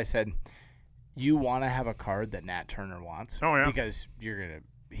too long ago. I said, you want to have a card that Nat Turner wants. Oh, yeah. Because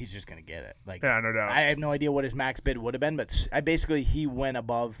he's just going to get it. Like, yeah, no doubt. I have no idea what his max bid would have been, but he went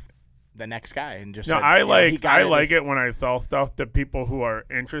above the next guy and just said, I like it when I sell stuff to people who are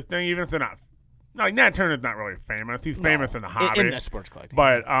interesting, even if they're not. Like Nat Turner's not really famous. He's famous in the hobby, in the sports collecting.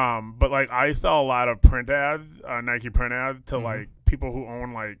 But like I sell a lot of print ads, Nike print ads to like people who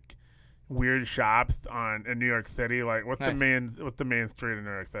own like weird shops in New York City. Like what's the main street in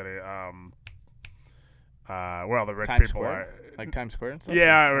New York City? Well, the rich Times people Square? Like Times Square and stuff.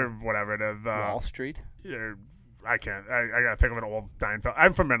 Yeah, or whatever it is. Wall Street. I can't. I gotta think of an old Steinfeld.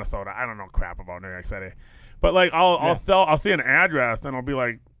 I'm from Minnesota. I don't know crap about New York City, but like I'll see an address and I'll be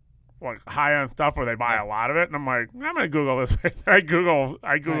like high end stuff where they buy a lot of it, and I'm like, I'm gonna Google this. I Google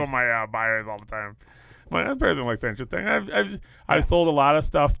my buyers all the time. I'm like, that person looks interesting. I've sold a lot of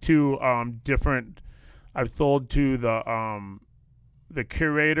stuff to different. I've sold to the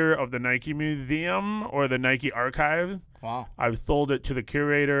curator of the Nike Museum or the Nike Archives. Wow. I've sold it to the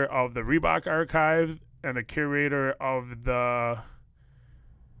curator of the Reebok Archives and the curator of the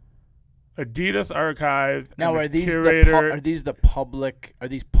Adidas Archives. Now, are these public? Are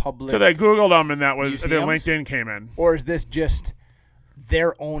these public? So I Googled them, and that was their museums? LinkedIn came in. Or is this just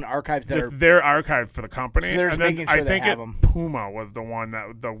their own archives that just their archives for the company? So they're just making sure they have them. Puma was the one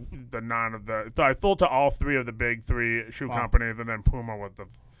that the none of the. So I sold to all 3 of the big 3 shoe companies, and then Puma was the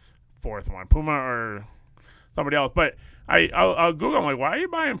 4th one. Puma or somebody else, but I'll Google. I'm like, why are you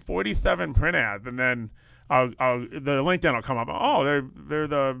buying 47 print ads? And then the LinkedIn will come up. Oh, they're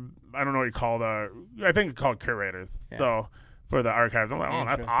the I don't know what you call I think it's called curators. Yeah. So for the archives, I'm like, oh,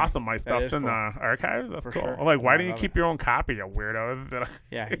 that's awesome. My stuff's in the archives. That's cool. Sure. I'm like, why don't you keep your own copy, you weirdo?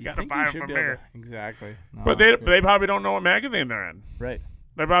 Yeah, you gotta buy it from here. Exactly. No, but they probably don't know what magazine they're in. Right.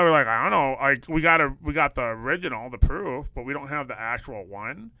 They're probably like, I don't know, like we got the original, the proof, but we don't have the actual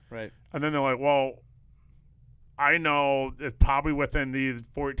one. Right. And then they're like, well, I know it's probably within these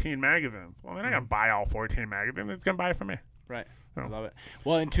 14 magazines. Well, they're not gonna buy all 14 magazines. It's gonna buy it from me. Right. I love it.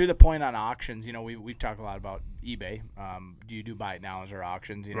 Well, and to the point on auctions, we've talked a lot about eBay. Do you do buy it nows or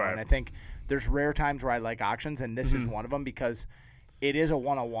auctions? Right. And I think there's rare times where I like auctions, and this is one of them because it is a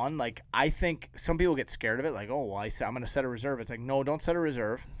one-on-one. Like, I think some people get scared of it, like, oh, well, I'm going to set a reserve. It's like, no, don't set a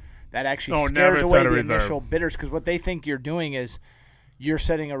reserve. That actually scares away the initial bidders, because what they think you're doing is you're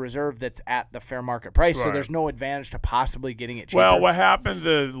setting a reserve that's at the fair market price, so there's no advantage to possibly getting it cheaper. Well, what happens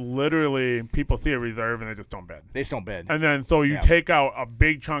is literally people see a reserve and they just don't bid. They just don't bid. And then so you take out a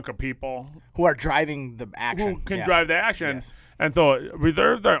big chunk of people who are driving the action. Who can drive the action. Yes. And so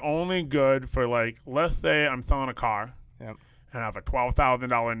reserves are only good for, like, let's say I'm selling a car and I have a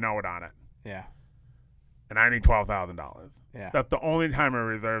 $12,000 note on it. Yeah. And I need $12,000. Yeah. That's the only time a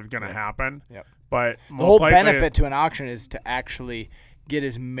reserve is going to happen. Yep. But the whole benefit to an auction is to actually get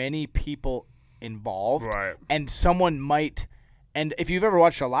as many people involved. Right. And someone might, and if you've ever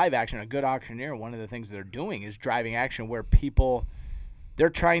watched a live action, a good auctioneer, one of the things they're doing is driving action where people, they're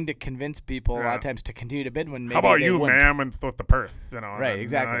trying to convince people a lot of times to continue to bid when maybe How about they you, wouldn't. ma'am, and with the purse? Right,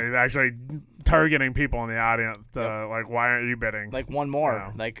 exactly. He's actually targeting people in the audience. Like, why aren't you bidding? Like, one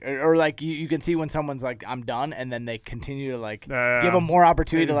more. Like, or like you can see when someone's like, I'm done, and then they continue to like give them more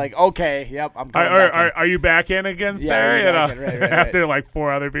opportunity to like, okay, yep, I'm going back in. Are you back in again, there? Right, after like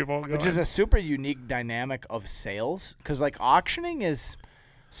 4 other people. Which is a super unique dynamic of sales, because like auctioning is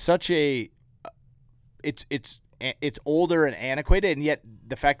such a, it's older and antiquated, and yet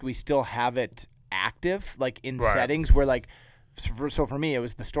the fact we still have it active, like in settings where like, so for me, it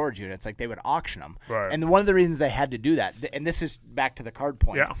was the storage units. Like, they would auction them. Right. And one of the reasons they had to do that, and this is back to the card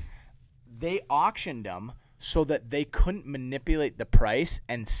point, they auctioned them so that they couldn't manipulate the price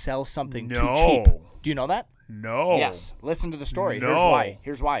and sell something too cheap. Do you know that? No. Yes. Listen to the story. No.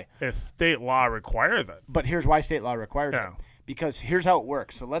 Here's why. If state law requires it. But here's why state law requires it. Because here's how it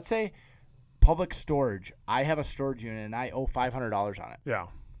works. So let's say public storage, I have a storage unit and I owe $500 on it. Yeah.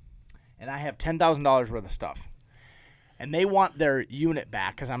 And I have $10,000 worth of stuff. And they want their unit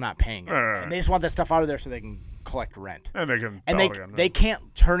back because I'm not paying it. And they just want that stuff out of there so they can collect rent. And they can they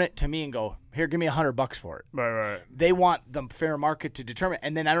can't turn it to me and go, here, give me $100 for it. Right. They want the fair market to determine.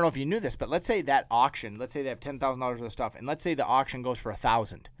 And then I don't know if you knew this, but let's say that auction, let's say they have $10,000 worth of stuff, and let's say the auction goes for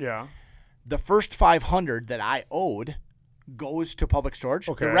 $1,000. Yeah. The first $500 that I owed goes to public storage.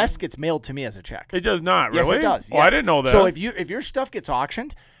 Okay. The rest gets mailed to me as a check. It does not, really? Yes, it does. Oh, I didn't know that. So if your stuff gets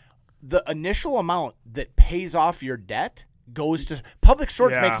auctioned, the initial amount that pays off your debt goes to public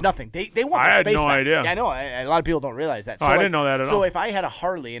storage. Makes nothing. They want their space back. I had no idea. Yeah, I know. A lot of people don't realize that. So I didn't know that at all. So if I had a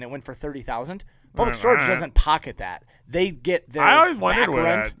Harley and it went for $30,000, public storage doesn't pocket that. They get their back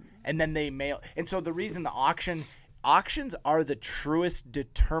rent, and then they mail. And so the reason the auctions are the truest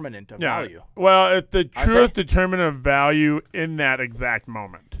determinant of value. Well, it's the truest determinant of value in that exact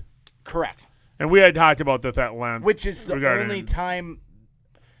moment. Correct. And we had talked about this at length. Which is the only time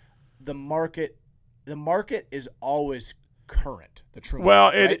the market is always current. The true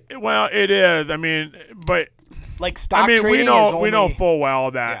market, it is. I mean, but like stock trading we know full well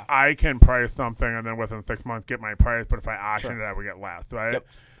that I can price something and then within 6 months get my price, but if I auction it, I would get less, right? Yep.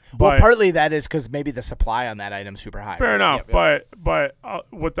 Well, partly that is because maybe the supply on that item is super high. Fair enough, but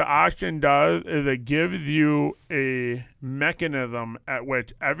what the auction does is it gives you a mechanism at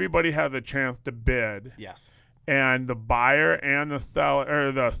which everybody has a chance to bid. Yes. And the buyer and the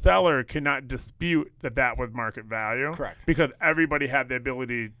seller cannot dispute that was market value. Correct. Because everybody had the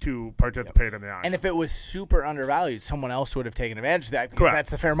ability to participate in the auction. And if it was super undervalued, someone else would have taken advantage of that because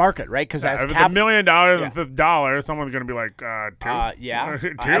that's the fair market, right? Because if it's $1 million and $5, someone's going to be like,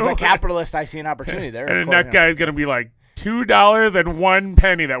 two? As a capitalist, I see an opportunity there. And that guy's going to be like, $2 and 1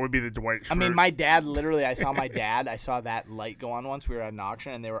 penny. That would be the Dwight shirt. I mean, my dad, literally, I saw that light go on once. We were at an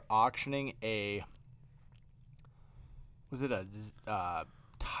auction, and they were auctioning was it a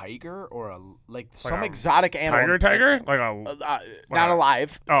tiger or some exotic animal? Tiger? Not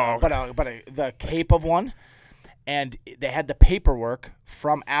alive. Oh, okay. but the cape of one, and they had the paperwork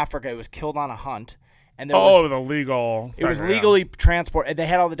from Africa. It was killed on a hunt, and it was legally transported. And they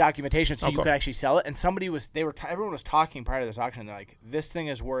had all the documentation, so you could actually sell it. And everyone was talking prior to this auction. They're like, this thing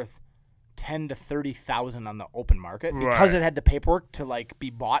is worth $10,000 to $30,000 on the open market because it had the paperwork to be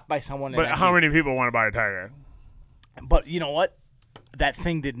bought by someone. But how many people want to buy a tiger? But you know what? That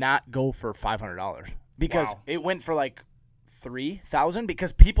thing did not go for $500 because it went for $3,000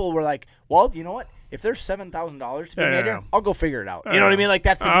 because people were like, well, you know what? If there's $7,000 to be made here, I'll go figure it out. You know what I mean? Like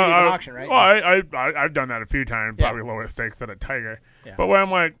that's the beauty of an auction, right? Well, I've done that a few times, probably lower stakes than a Tiger. Yeah. But where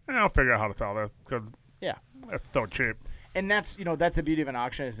I'm like, I'll figure out how to sell this because it's so cheap. And that's that's the beauty of an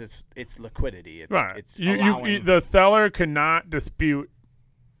auction is it's liquidity. It's right. It's the seller cannot dispute.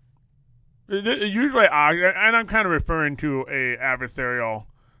 Usually, and I'm kind of referring to a adversarial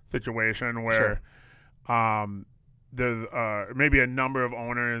situation where there's maybe a number of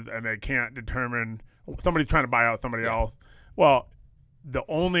owners and they can't determine somebody's trying to buy out somebody else. Well, the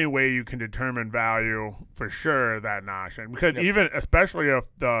only way you can determine value for sure is at an auction because especially if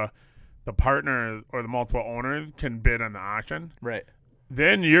the partners or the multiple owners can bid on the auction, right?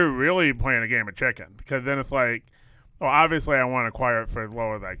 Then you're really playing a game of chicken because then it's like, well, obviously I want to acquire it for as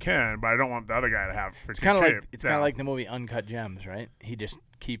low as I can, but I don't want the other guy to have it for too cheap. It's kind of like the movie Uncut Gems, right? He just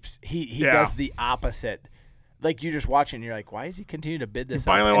keeps he does the opposite. Like you just watch it and you're like, why does he continue to bid this?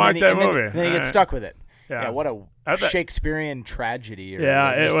 You finally watched that movie. And then he gets stuck with it. Yeah, what a Shakespearean tragedy.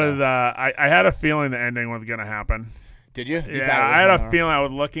 It was. I had a feeling the ending was going to happen. Did you? I had a feeling. I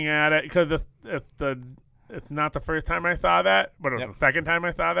was looking at it because it's not the first time I saw that, but it was the second time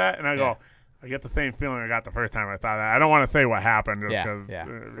I saw that, and I go, I get the same feeling I got the first time I saw that. I don't want to say what happened, just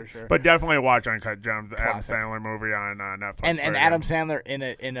for sure. But definitely watch Uncut Gems, the Adam Sandler movie on Netflix. And Adam Sandler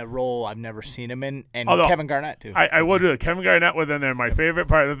in a role I've never seen him in, and Kevin Garnett too. I will do it. Kevin Garnett was in there. My favorite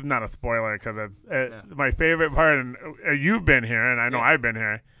part. This is not a spoiler because my favorite part, and you've been here, and I know I've been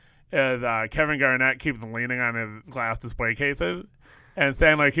here. Is Kevin Garnett keeps leaning on his glass display cases, and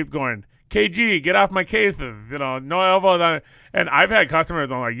Sandler keeps going, KG, get off my cases, no elbows on it. And I've had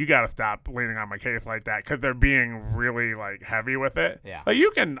customers I'm like, you got to stop leaning on my case like that because they're being really like heavy with it. Yeah. Like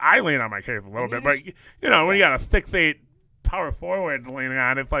I lean on my case a little bit, but when you got a 6'8" power forward leaning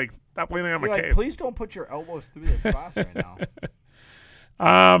on, it's like, stop leaning on my case. Please don't put your elbows through this glass right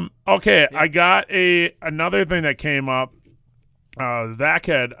now. Okay, I got another thing that came up. Zach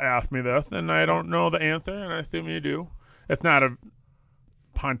had asked me this, and I don't know the answer, and I assume you do. It's not a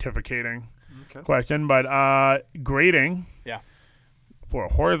pontificating question, but grading for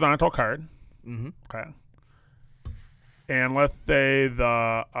a horizontal card. Mm-hmm. Okay. And let's say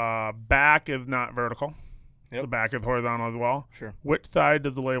the back is not vertical. Yep. The back is horizontal as well. Sure. Which side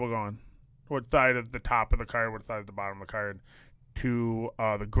does the label go on? Which side is the top of the card? Which side is the bottom of the card? To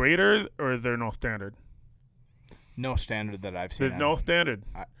the graders, or is there no standard? No standard that I've seen. There's no standard.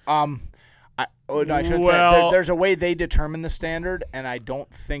 I should say there's a way they determine the standard, and I don't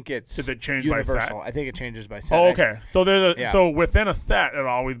think it's universal. By set? I think it changes by set. Oh, okay. So so within a set, it'll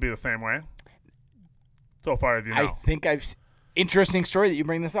always be the same way. So far as you know. I think interesting story that you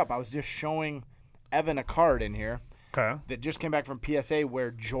bring this up. I was just showing Evan a card in here. Okay. That just came back from PSA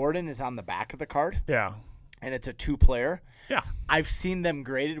where Jordan is on the back of the card. Yeah. And it's a 2-player. Yeah. I've seen them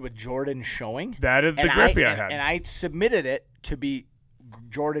graded with Jordan showing. That is the Griffey I had. And I submitted it to be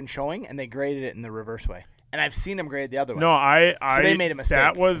Jordan showing, and they graded it in the reverse way. And I've seen them graded the other way. No, so they made a mistake.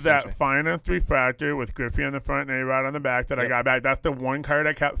 That was that finance refractor with Griffey on the front and A-Rod on the back that I got back. That's the one card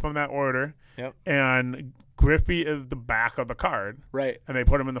I kept from that order. Yep. And Griffey is the back of the card. Right. And they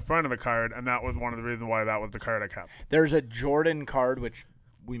put him in the front of the card, and that was one of the reasons why that was the card I kept. There's a Jordan card, which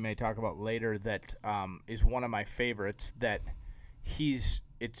we may talk about later, that is one of my favorites. That it's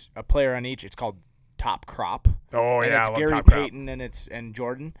a player on each. It's called Top Crop. Oh, and yeah, it's I love Gary Top Payton Crop. and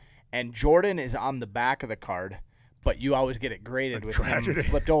Jordan. And Jordan is on the back of the card, but you always get it graded with him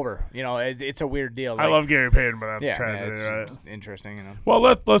flipped over. It's a weird deal. I love Gary Payton, but that's tragedy. It's interesting. Well,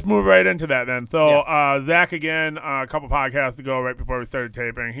 let's move right into that then. So Zach, again, a couple podcasts ago, right before we started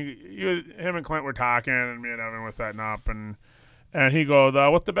taping, him and Clint were talking, and me and Evan were setting up, and he goes,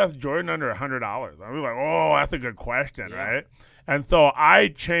 what's the best Jordan under $100? I was like, oh, that's a good question, right? And so I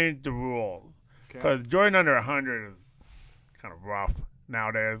changed the rules because Jordan under 100 is kind of rough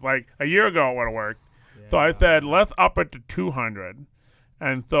nowadays. Like a year ago, it would have worked. Yeah. So I said, let's up it to 200.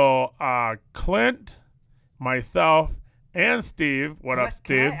 And so Clint, myself, and Steve. What up,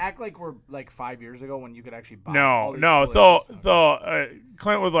 Steve? Can I act like we're like 5 years ago when you could actually buy all these So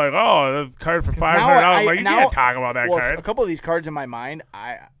Clint was like, oh, this card for $500. I'm like, you can't talk about that card. A couple of these cards in my mind,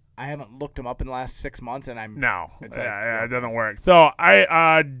 I haven't looked them up in the last 6 months, and it doesn't work. So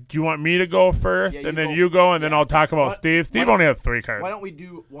do you want me to go first, and then you go, and then I'll talk about Steve? Steve only has 3 cards. Why don't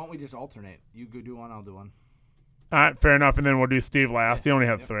we just alternate? You go do one, I'll do one. All right, fair enough, and then we'll do Steve last. He only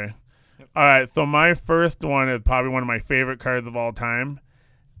has 3. Yep. All right, so my first one is probably one of my favorite cards of all time.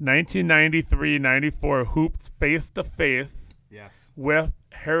 1993-94 Hoops face-to-face with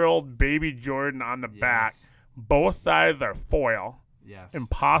Harold Baby Jordan on the back. Both sides are foil. Yes.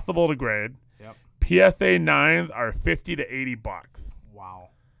 Impossible to grade. Yep. PSA 9s are $50 to $80. Wow.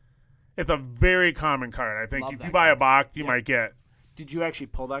 It's a very common card. I think Love if that you buy a card. box, you might get. Did you actually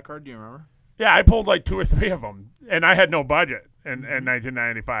pull that card? Do you remember? Yeah, I pulled like 2 or 3 of them, and I had no budget in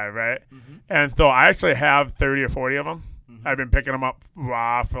 1995, right? Mm-hmm. And so I actually have 30 or 40 of them. Mm-hmm. I've been picking them up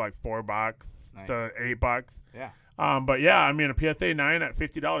raw for like $4 Nice. to $8. Yeah. But yeah, I mean a PSA 9 at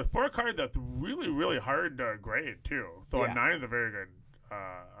 $50 for a card that's really, really hard to grade too. So a 9 is a very good,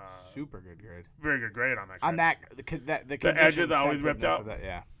 super good grade. very good grade on that card. On that, the edges are always ripped sensitiveness out. of that,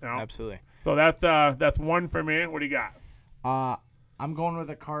 yeah, You know? absolutely. So that's one for me. What do you got? I'm going with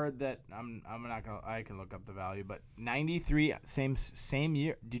a card that I'm not gonna. I can look up the value, but 93, same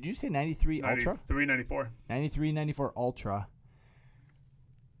year. Did you say 93 Ultra? 93, 94. 94 Ultra.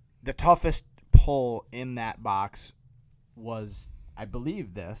 The toughest pull in that box was, I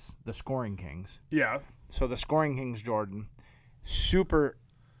believe, the Scoring Kings. Yeah. So the Scoring Kings Jordan, super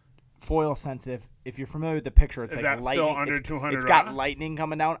foil sensitive. If you're familiar with the picture, it's Is like that lightning. still under 200 It's raw? got lightning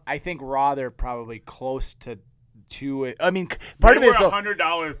coming down. I think raw they're probably close to it. I mean, part of it is though.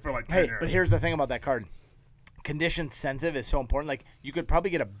 $100 for like 10 Hey, years. but here's the thing about that card. Condition sensitive is so important. Like, you could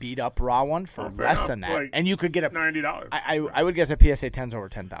probably get a beat up raw one for less than that, like and you could get a $90. I would guess a PSA 10's over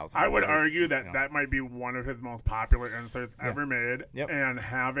 10,000. I would argue that that might be one of his most popular inserts ever made, Yep. and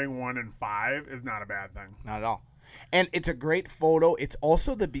having 1 in 5 is not a bad thing. Not at all. And it's a great photo. It's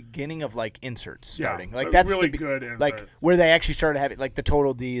also the beginning of like inserts starting. Yeah, Like that's really the good inserts. like where they actually started having like the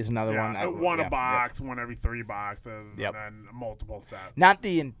Total D is another one. One Yeah, a box, one every 3 boxes, Yep. and then multiple sets. Not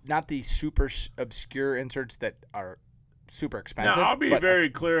the super obscure inserts that are super expensive. Now, I'll be but, very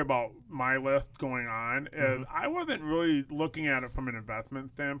clear about my list going on. Is I wasn't really looking at it from an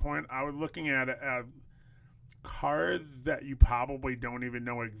investment standpoint. I was looking at it as cards that you probably don't even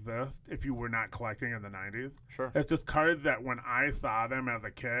know exist if you were not collecting in the 90s. Sure. It's just cards that when I saw them as a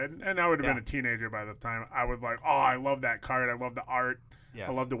kid, and I would have been a teenager by this time, I was like, oh, I love that card. I love the art. Yes.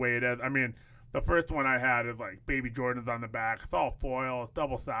 I love the way it is. I mean, the first one I had is like Baby Jordan's on the back. It's all foil. It's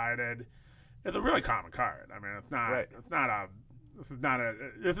double-sided. It's a really common card. I mean, it's not. Right. This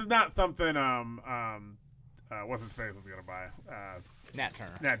is not something. What's his face was gonna buy? Nat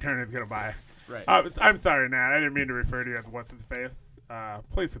Turner. Nat Turner's gonna buy. Right. I'm sorry, Nat. I didn't mean to refer to you as what's his face.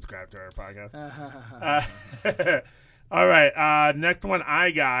 Please subscribe to our podcast. All right. Next one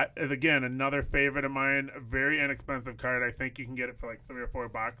I got is again another favorite of mine. A very inexpensive card. I think you can get it for like $3 or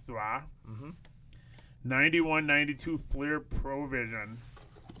 $4 raw. 91-92 Fleer Provision.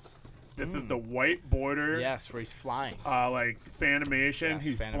 This is the white border. Yes, where he's flying. Like Fanimation. Yes,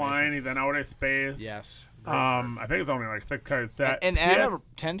 He's Fanimation. flying. He's in outer space. Yes. I think it's only like 6 card set. And I remember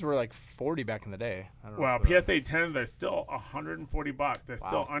 10s were like 40 back in the day. I don't know Well, if PSA 10s are still $140. They're still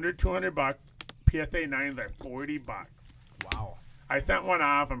Wow. under $200. PSA 9s are $40. Wow. I sent one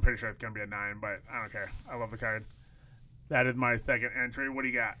off. I'm pretty sure it's gonna be a 9, but I don't care. I love the card. That is my second entry. What do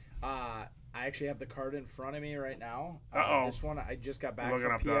you got? I actually have the card in front of me right now. Uh-oh. This one I just got back Looking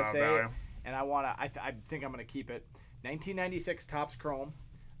from up the PSA, value. and I think I'm gonna keep it. 1996 Topps Chrome,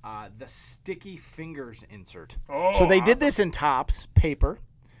 the Sticky Fingers insert. Oh, So they did this in Topps paper,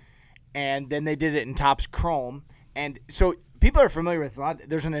 and then they did it in Topps Chrome, and so people are familiar with a lot.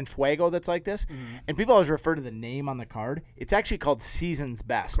 There's an Enfuego that's like this, and people always refer to the name on the card. It's actually called Season's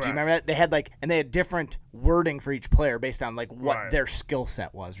Best. Do you remember that? They had different wording for each player based on like what their skill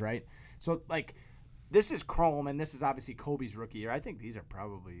set was, right? So like this is Chrome, and this is obviously Kobe's rookie year. I think these are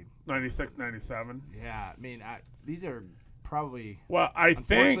probably 96, 97. Yeah, I mean these are probably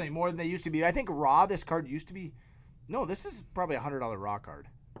unfortunately think more than they used to be. I think raw this card used to be. No, this is probably $100 raw card.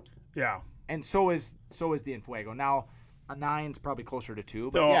 Yeah. And so is the Enfuego. Now a 9's probably closer to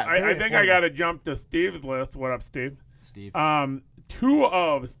 2. But So yeah, I think I got to jump to Steve's list. What up, Steve? Steve. 2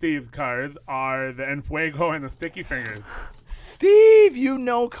 of Steve's cards are the Enfuego and the Sticky Fingers. Steve, you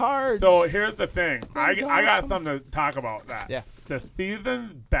know cards. So here's the thing. I got awesome. something to talk about that. Yeah. The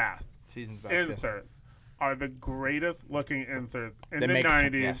Season's Best Inserts are the greatest looking inserts in That the makes 90s.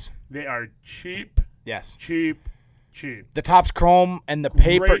 sense, yes. They are cheap. Yes. Cheap. The Topps Chrome and the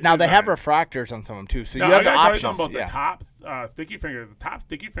paper. Great Now they have design. refractors on some of them too, so Now, you have I the gotta tell you options. something about the Topps Sticky Fingers. The Topps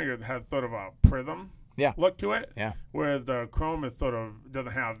Sticky Fingers has sort of a prism look to it. Yeah. Whereas the Chrome is sort of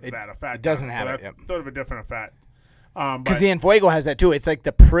doesn't have that effect. It doesn't on have so it. that's Yep. sort of a different effect. Because the Enfuego has that too. It's like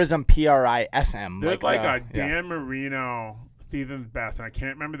the Prism PRISM. There's like a Dan Marino Season's Best, and I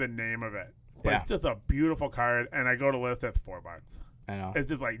can't remember the name of it. But it's just a beautiful card, and I go to list at $4. I know. It's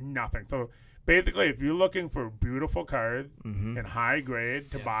just like nothing. So basically, if you're looking for beautiful cards in high grade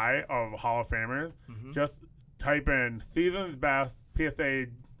to buy of Hall of Famers, just type in Season's Best PSA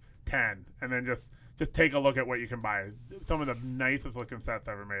 10, and then just take a look at what you can buy. Some of the nicest looking sets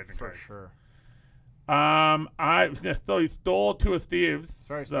ever made. For sure. So he stole two of Steve's.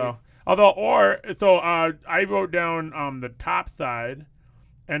 Sorry, Steve. So, I wrote down the top side,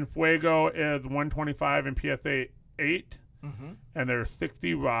 and Fuego is 125 in PSA 8, and there's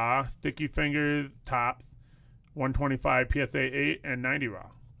 60 raw. Sticky Fingers tops, 125 PSA 8 and 90 raw.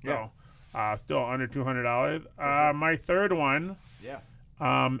 So, still under $200. Sure. My third one,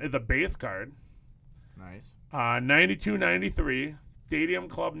 is a base card. Nice. 92-93 Stadium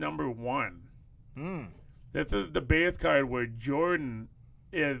Club number 1. This is the base card where Jordan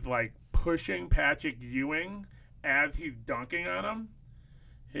is like pushing Patrick Ewing as he's dunking on him.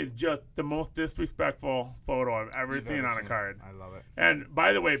 It's just the most disrespectful photo I've ever seen on a card. I love it. And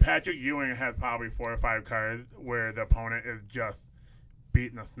by the way, Patrick Ewing has probably 4 or 5 cards where the opponent is just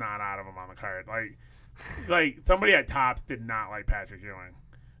beating the snot out of him on the card. Like somebody at Topps did not like Patrick Ewing.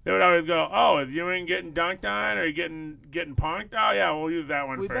 They would always go, "Oh, is Ewing getting dunked on or getting punked? Oh yeah, we'll use that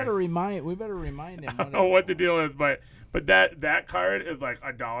one." We better remind him. I don't know what the deal is, but that card is like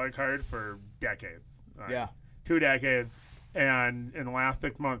a dollar card for decades. 2 decades, and in the last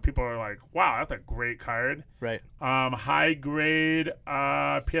 6 months, people are like, "Wow, that's a great card." Right. High grade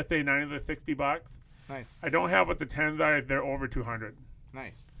PSA 9s are $60. Nice. I don't have what the 10s are. They're over 200.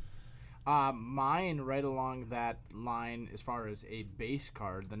 Nice. Mine, right along that line, as far as a base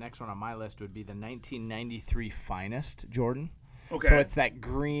card, the next one on my list would be the 1993 Finest Jordan. Okay. So it's that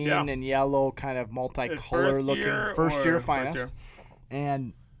green and yellow kind of multicolor looking first year Finest.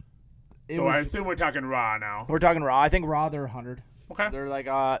 And I assume we're talking raw now. We're talking raw. I think raw they're 100. Okay. They're like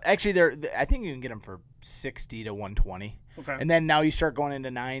actually I think you can get them for 60 to 120. Okay. And then now you start going into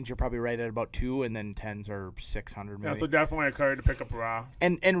 9s, you're probably right at about 2, and then 10s are 600 maybe. Yeah, so definitely a card to pick up raw.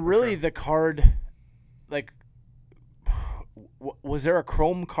 And really the card, like, was there a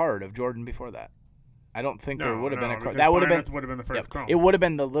chrome card of Jordan before that? I don't think there would have been a chrome. That would have been the first chrome. It would have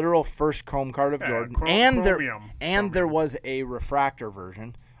been the literal first chrome card of Jordan. Chromium. There was a refractor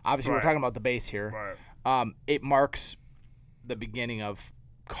version. Obviously, we're talking about the base here. Right. It marks the beginning of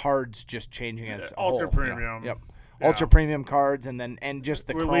cards just changing as a ultra whole. Premium. Yep. Yeah. Ultra premium cards, and just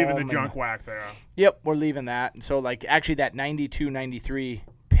the we're chrome. We're leaving the junk wax there. Yep, we're leaving that. And so, like, actually that 92-93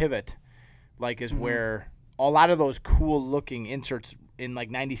 pivot, like, is where a lot of those cool-looking inserts in,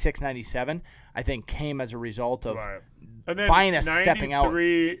 like, 96, 97, I think came as a result of Finest stepping out.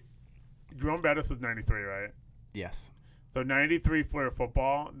 Jerome Bettis was 93, right? Yes. So 93 Flair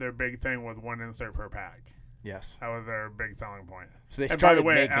football, their big thing was 1 insert per pack. Yes. That was their big selling point. So they started and by the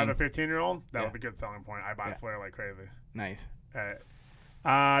way, making, as a 15-year-old, that was a good selling point. I bought Flair like crazy. Nice.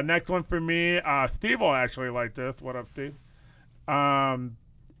 Next one for me, Steve will actually like this. What up, Steve?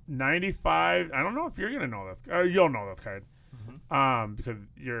 95. I don't know if you're going to know this. You'll know this card. Because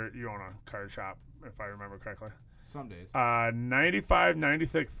you own a card shop, if I remember correctly. Some days.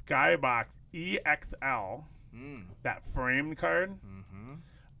 95-96 Skybox EXL. That framed card.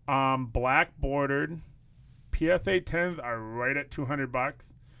 Black bordered. PSA 10s are right at $200.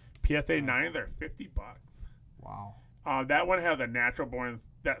 PSA 9s are $50. Wow. That one has a natural born.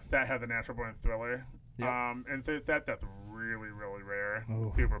 That set has a natural born thriller. Yep. And so that's really, really rare.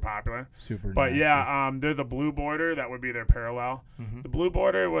 Super popular. Super. But nasty. there's a blue border that would be their parallel. The blue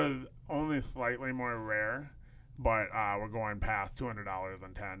border was only slightly more rare, but we're going past $200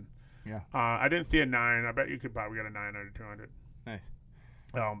 on 10. Yeah. I didn't see a 9. I bet you could probably get a 9 under 200. Nice.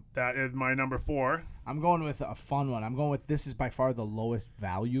 That is my number 4. I'm going with a fun one. I'm going with this is by far the lowest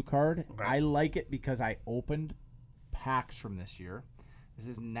value card. Okay. I like it because I opened packs from this year. This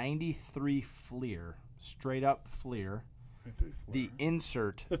is 93 Fleer, straight up Fleer. The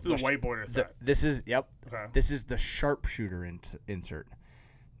insert. This is a white border set. This is Okay. This is the sharpshooter insert.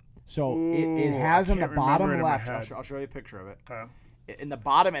 So it has on the bottom left. I'll show you a picture of it. Okay. In the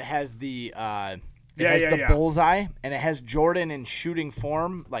bottom, it has the bullseye, and it has Jordan in shooting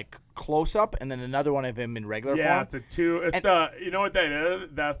form, like close up, and then another one of him in regular form. Yeah, it's a 2. It's you know what that is?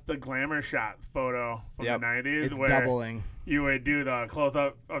 That's the glamour shots photo from the 90s. It's where doubling. You would do the close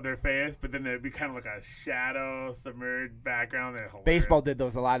up of their face, but then it'd be kind of like a shadow, submerged background. Baseball did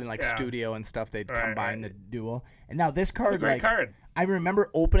those a lot in studio and stuff. They'd combine the dual. And now this card, great card. I remember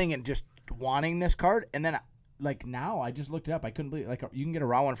opening and just wanting this card, and then now I just looked it up. I couldn't believe you can get a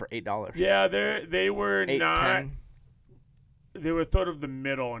raw one for $8. Yeah, they were 8, not. 10. They were sort of the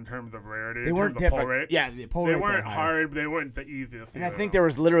middle in terms of rarity. They weren't different. Yeah, the pull rate. They weren't hard, but they weren't the easiest. And I think there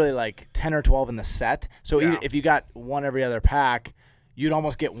was literally like 10 or 12 in the set. So if you got one every other pack, you'd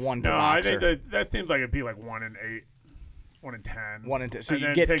almost get one per boxer. I think that seems like it'd be like 1 in 8, 1 in 10. 1 in 10. So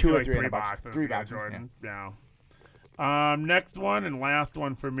you get 2 or 3 in a box. 3 boxes. Jordan. Yeah. Next one and last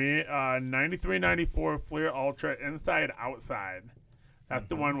one for me, 93-94 Fleer Ultra inside outside. That's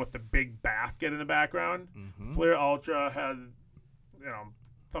the one with the big basket in the background. Fleer Ultra has,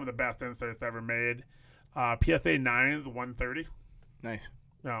 some of the best inserts ever made. PSA 9 is 130. Nice.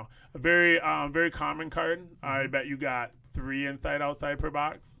 A very very common card. I bet you got 3 inside outside per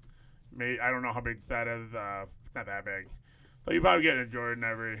box. I don't know how big that is. It's not that big. So you probably get a Jordan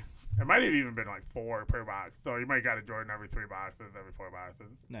every. It might have even been like 4 per box. So you might got a Jordan every 3 boxes, every 4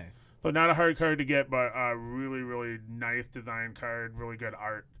 boxes. Nice. So not a hard card to get, but a really, really nice design card, really good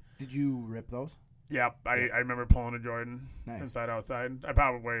art. Did you rip those? Yep. I remember pulling a Jordan inside outside.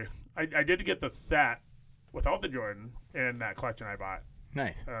 I did get the set without the Jordan in that collection I bought.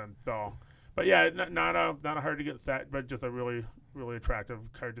 Nice. But yeah, not a hard to get set, but just a really, really attractive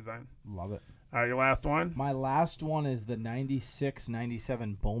card design. Love it. All right, your last one? My last one is the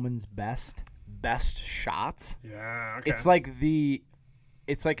 96-97 Bowman's Best Shots. Yeah, okay.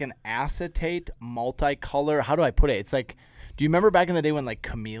 It's like an acetate multicolor. How do I put it? It's like, do you remember back in the day when like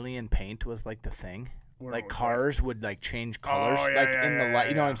chameleon paint was like the thing? Like cars would like change colors in the light.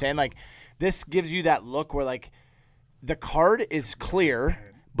 You know what I'm saying? Like this gives you that look where like the card is clear,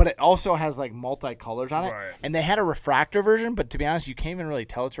 but it also has like multicolors on it. Right. And they had a refractor version, but to be honest, you can't even really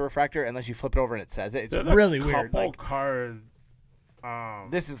tell it's a refractor unless you flip it over and it says it. It's really weird. Like cards.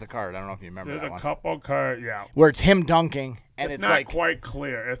 This is the card. I don't know if you remember that one. There's a couple cards, yeah. Where it's him dunking, and it's not like quite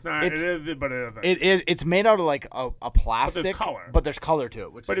clear. It's not. It is, but it isn't. It is. It's made out of like a plastic, but there's color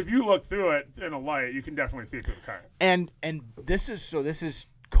to it. If you look through it in a light, you can definitely see through the card. And this is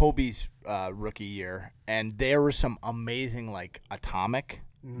Kobe's rookie year, and there was some amazing like atomic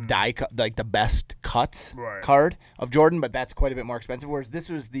die like the best cuts card of Jordan, but that's quite a bit more expensive. Whereas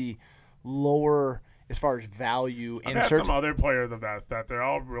this was the lower as far as value I've insert. Had some other players of that they're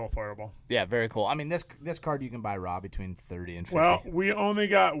all real affordable. Yeah, very cool. I mean, this card you can buy raw between 30 and 50. Well, we only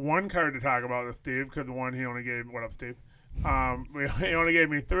got one card to talk about with Steve because the one he only gave. What up, Steve? He only gave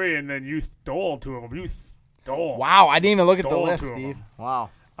me 3, and then you stole 2 of them. You stole. Wow, I didn't even look at the list, Steve. Wow.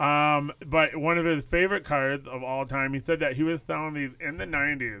 But one of his favorite cards of all time, he said that he was selling these in the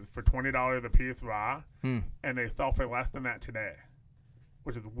 90s for $20 a piece raw, and they sell for less than that today,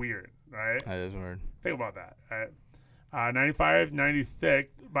 which is weird, right? That is weird. Think about that, right? 95,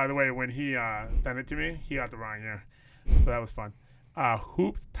 96. By the way, when he sent it to me, he got the wrong year, so that was fun.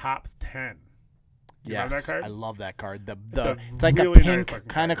 Hoops Tops 10. Yes, that card? I love that card. It's like really a pink nice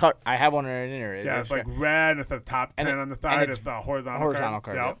kind of card. I have one right in here. Yeah, it's like red. It says top 10 on the side. It's a horizontal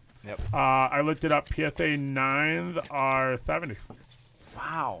card. Yep. I looked it up. PSA 9s are 70.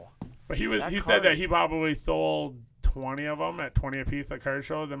 Wow. But he said that he probably sold 20 of them at 20 a piece at card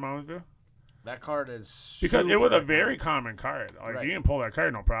shows in Mountain View. That card is because it was a very common card. Like you can pull that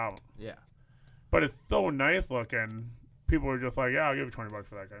card, no problem. Yeah. But it's so nice looking. People were just like, "Yeah, I'll give you $20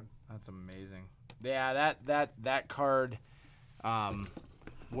 for that card." That's amazing. Yeah, that card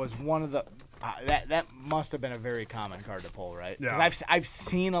was one of the that must have been a very common card to pull, right? Yeah. Because I've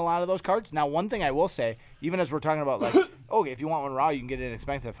seen a lot of those cards. Now, one thing I will say, even as we're talking about like, okay, if you want one raw, you can get it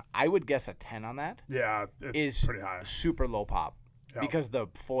inexpensive. I would guess a 10 on that. Yeah, it's pretty high. Super low pop. Yeah. Because the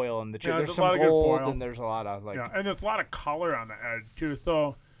foil and the chip, there's some gold and there's a lot of like. Yeah, and there's a lot of color on the edge too.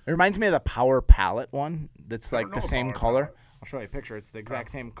 So it reminds me of the Power Palette one. That's like the same color. Palette. I'll show you a picture. It's the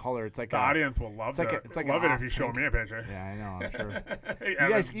exact same color. It's like the audience will love it. It's like love it if you show me a picture. Yeah, I know. I'm sure.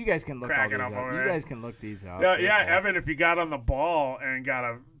 you guys can look all these up. You guys can look these up. Yeah, Evan, if you got on the ball and got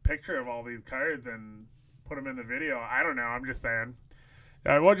a picture of all these cards and put them in the video, I don't know. I'm just saying.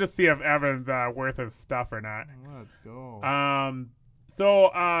 We'll just see if Evan's worth his stuff or not. Let's go.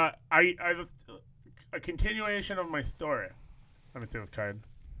 So I a continuation of my story. Let me see this card.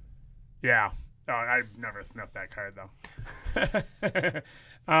 Yeah. Oh, I've never sniffed that card though.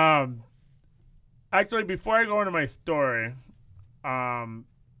 Actually, before I go into my story, I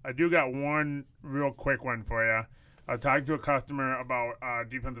do got one real quick one for you. I talked to a customer about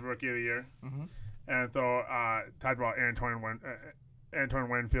Defensive Rookie of the Year, and so talked about Antoine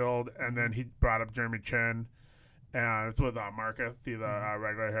Winfield, and then he brought up Jeremy Chin, and this was Marcus. He's a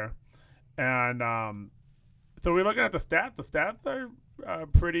regular here, and so we're looking at the stats. The stats are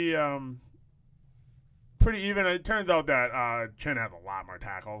pretty even. It turns out that Chin has a lot more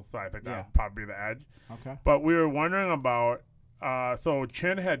tackles, so I think that'll probably be the edge. Okay. But we were wondering about so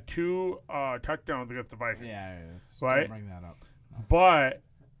Chin had 2 touchdowns against the Vikings. Yeah, right. Don't bring that up. No. But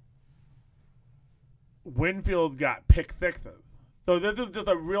Winfield got pick 6s. So this is just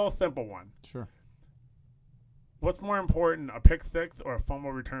a real simple one. Sure. What's more important, a pick 6 or a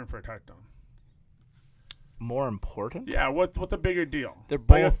fumble return for a touchdown? More important? Yeah, what's a bigger deal? They're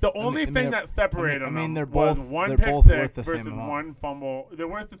both. The only thing that separated them they're both, was one they're pick both 6 worth the versus same amount. one fumble. They're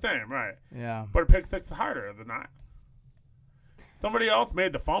worth the same, right? Yeah. But a pick 6 is harder than not. Somebody else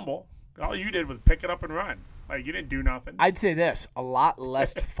made the fumble. All you did was pick it up and run. Like, you didn't do nothing. I'd say this. A lot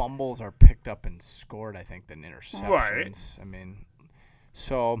less fumbles are picked up and scored, I think, than interceptions. Right. I mean,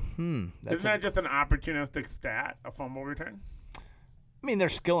 so, Isn't that just an opportunistic stat, a fumble return? I mean,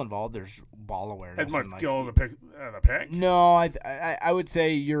 there's skill involved. There's ball awareness. As much skill as the pick? No, I would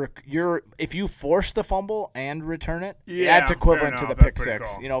say if you force the fumble and return it, that's equivalent to the pick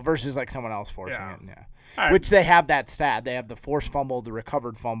six, cool. Versus like someone else forcing it. Yeah. Right. Which they have that stat. They have the forced fumble, the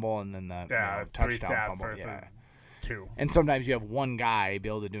recovered fumble, and then the touchdown fumble. Yeah. 2. And sometimes you have one guy be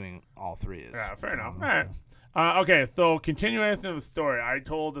able to doing all 3. Yeah, fair enough. All right. Okay, so continuation of the story. I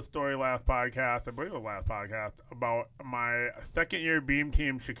told the story last podcast, I believe it was last podcast, about my second-year beam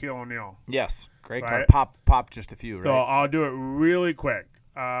team, Shaquille O'Neal. Yes, great card. Pop just a few, right? So I'll do it really quick.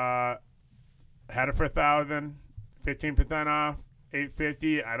 Had it for $1,000, 15% off,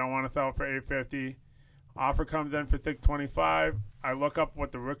 $850. I don't want to sell it for $850. Offer comes in for $625. I look up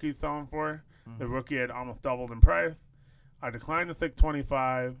what the rookie's selling for. Mm-hmm. The rookie had almost doubled in price. I declined the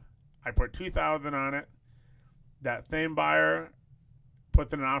 $625. I put $2,000 on it. That same buyer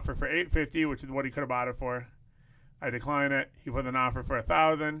puts in an offer for $850, which is what he could have bought it for. I decline it. He put an offer for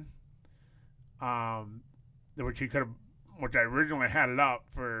 $1,000, which I originally had it up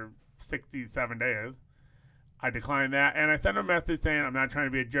for 67 days. I declined that, and I sent him a message saying I'm not trying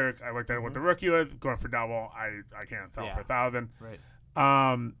to be a jerk. I looked at what the rookie was going for double. I can't sell for $1,000. Right.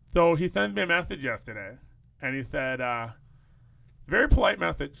 So he sent me a message yesterday, and he said, very polite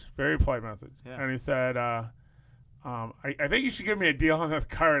message, and he said. I think you should give me a deal on this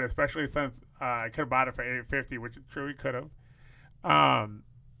card, especially since I could have bought it for $850, which is true, he could have.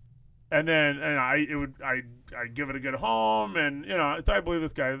 And then I give it a good home, and so I believe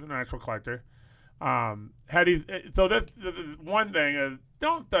this guy is an actual collector. So this is one thing is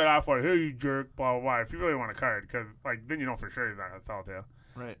don't start off like, hey, you jerk, blah blah blah. If you really want a card, because then you know for sure he's not gonna sell it to you,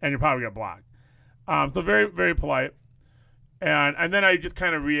 right? And you probably get blocked. So very very polite. And then I just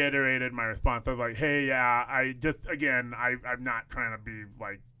kind of reiterated my response. I was like, hey, yeah, I'm not trying to be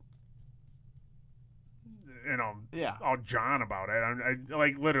like, all John about it.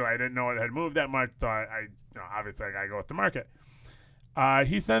 I literally, I didn't know it had moved that much. So obviously I got to go with the market.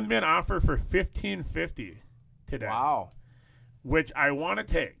 He sends me an offer for $1,550 today. Wow. Which I want to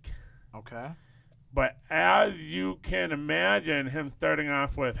take. Okay. But as you can imagine, him starting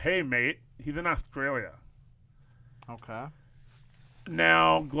off with, hey, mate, he's in Australia. Okay.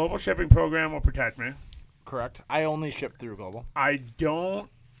 Now, global shipping program will protect me. Correct. I only ship through global.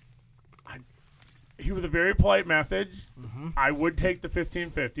 He was a very polite message. Mm-hmm. I would take the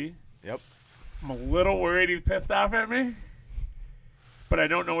 $1,550. Yep. I'm a little worried he's pissed off at me, but I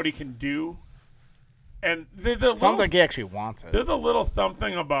don't know what he can do. And sounds like he actually wants it. There's a little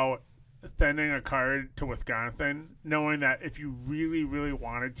something about sending a card to Wisconsin, knowing that if you really, really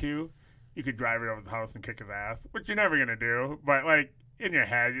wanted to, you could drive it over the house and kick his ass, which you're never going to do. But, in your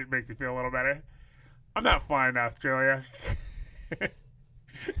head, it makes you feel a little better. I'm not flying to Australia.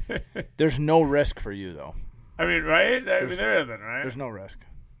 There's no risk for you, though. I mean, right? There isn't, right? There's no risk.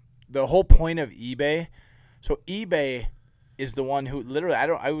 The whole point of eBay, so eBay is the one who literally,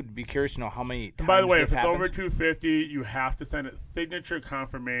 I would be curious to know how many times this happens. By the way, if it's over $250, you have to send a signature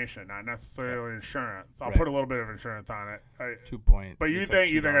confirmation, not necessarily insurance. I'll put a little bit of insurance on it. But you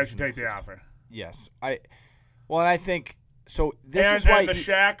think I should take the offer? Yes. And I think so. This is why the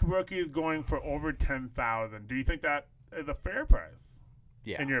Shaq rookie is going for over $10,000. Do you think that is a fair price?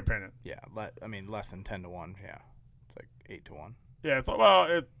 Yeah. In your opinion? Yeah. Less than 10 to 1. Yeah. It's like 8 to 1. Yeah.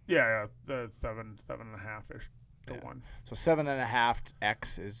 The 7.5-ish. to 1. So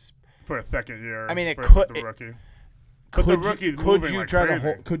 7.5x is for a second year. I mean, it could. The rookie.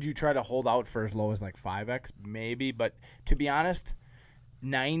 Could you try to hold out for as low as like 5x maybe? But to be honest,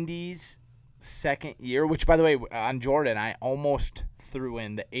 90's second year, which by the way on Jordan, I almost threw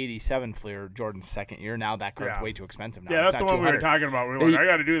in the 87 Fleer Jordan's second year. Now that card's way too expensive now. Yeah, that's the one we were talking about. We were like, I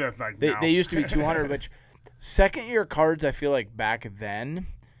got to do this. They used to be 200, which second year cards I feel like back then.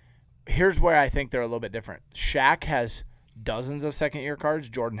 Here's where I think they're a little bit different. Shaq has dozens of second-year cards.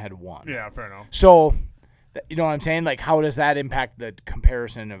 Jordan had 1. Yeah, fair enough. So, you know what I'm saying? Like, how does that impact the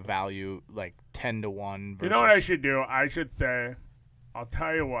comparison of value, like 10 to 1 versus... You know what I should do? I should say, I'll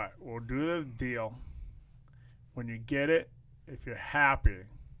tell you what. We'll do this deal. When you get it, if you're happy,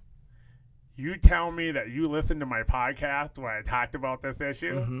 you tell me that you listened to my podcast where I talked about this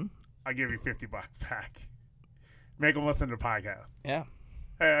issue, mm-hmm. I'll give you $50 back. Make them listen to the podcast. Yeah.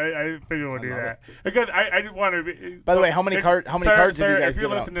 I figure we'll do that because I just want to be. By the way, how many cards did you guys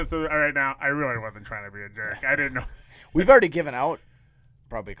give out? If you're listening to this right now, I really wasn't trying to be a jerk. I didn't know. We've already given out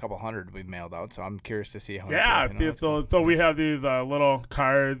probably a couple hundred we've mailed out. So I'm curious to see how. Yeah, so we have these little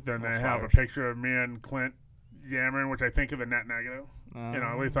cards, and they have a picture of me and Clint yammering, which I think is a net negative.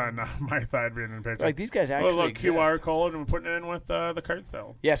 At least on my side being in the picture. Like these guys actually exist. QR code, and we're putting it in with the card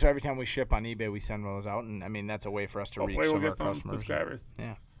sale. Yeah, so every time we ship on eBay, we send those out, and I mean that's a way for us to reach some of our customers. Subscribers.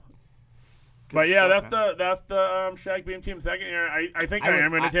 Yeah. But yeah, that's the Shaq Beam Team second year. I think I am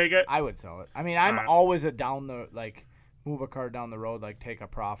going to take it. I would sell it. I mean, I'm always move a card down the road, take a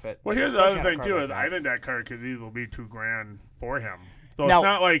profit. Well, here's the other thing too: is I think that card could easily be $2,000 for him. So it's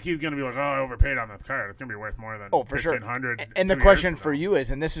not like he's going to be like, I overpaid on this card. It's going to be worth more than for sure. And the question for you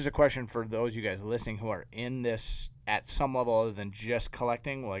is, and this is a question for those you guys listening who are in this at some level other than just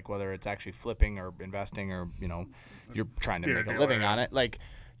collecting, like whether it's actually flipping or investing or you're trying to make a living on it.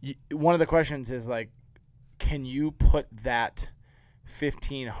 One of the questions is can you put that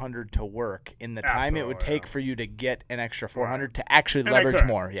 $1,500 to work in the time it would take for you to get an extra $400 to actually leverage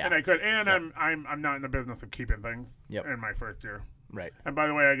more? Yeah, and I could. And I'm not in the business of keeping things. In my first year. Right. And by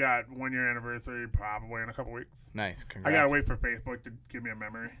the way, I got 1 year anniversary probably in a couple weeks. Nice. Congrats. I gotta wait for Facebook to give me a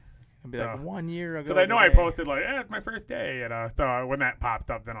memory. It'd be 1 year ago. Because I know I posted it's my first day, and so when that pops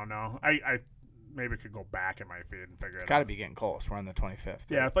up, then I'll know. I maybe could go back in my feed and figure it out. It's got to be getting close. We're on the 25th.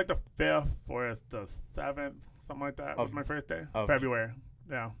 Right? Yeah, it's like the 5th or it's the 7th, something like that. Was my first day. February.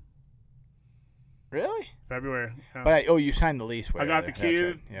 Yeah. Really? February. Yeah. But you signed the lease. I got the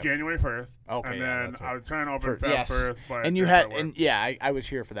keys January 1st. Okay. And then I was trying to open Feb 1st. But and I was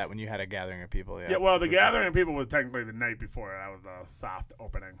here for that when you had a gathering of people. Yeah. Yeah. Well, the gathering of people was technically the night before. That was a soft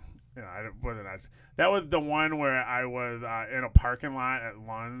opening. That was the one where I was in a parking lot at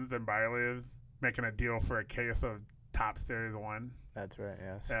Lund's and Biley's making a deal for a case of Top Series 1. That's right.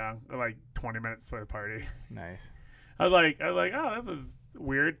 Yes. Yeah. 20 minutes for the party. Nice. I was like, oh, this is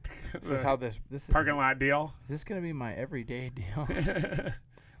weird. This is how this parking lot deal. Is this gonna be my everyday deal?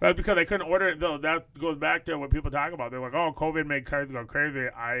 Well, because I couldn't order it though. That goes back to what people talk about. They're like, "Oh, COVID made cards go crazy."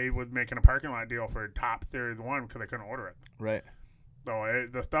 I was making a parking lot deal for Top Series 1 because I couldn't order it. Right. So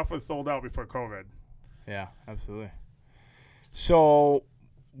the stuff was sold out before COVID. Yeah, absolutely. So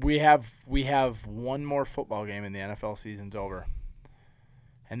we have one more football game and the NFL season's over,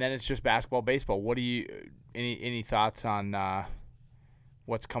 and then it's just basketball, baseball. What do you any thoughts on?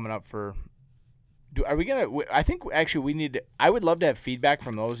 What's coming up for are we gonna I think actually we need to, I would love to have feedback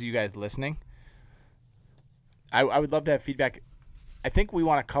from those of you guys listening. I would love to have feedback. I think we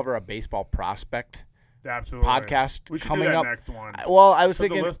want to cover a baseball prospect podcast coming up next one. Well, I was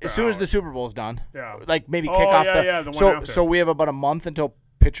thinking as soon as the Super Bowl's done. Yeah. Maybe kick off the one after. So we have about a month until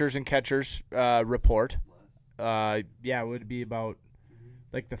pitchers and catchers report. It would be about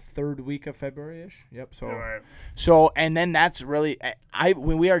the third week of February-ish. Yep. So and then that's really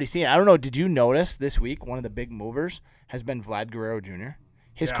when we already seen it. I don't know. Did you notice this week one of the big movers has been Vlad Guerrero Jr.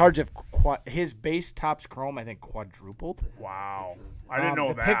 His cards have his base tops chrome I think quadrupled. Wow. I didn't know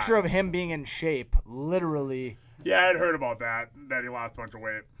that. The picture of him being in shape, literally. Yeah, I'd heard about that he lost a bunch of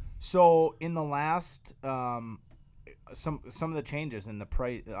weight. So in the last some of the changes in the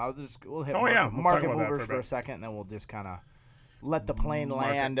price, we'll hit market movers for a second, and then we'll just kind of let the plane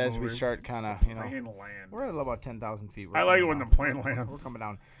land as we start kind of, we're at about 10,000 feet. I like it when the plane lands. We're coming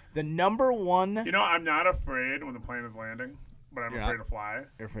down. The number one. I'm not afraid when the plane is landing, but I'm afraid to fly.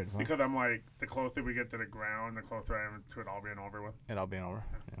 You're afraid to fly? Because I'm like, the closer we get to the ground, the closer I am to it all being over with. It all being over,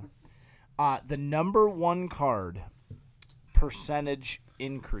 yeah. The number one card percentage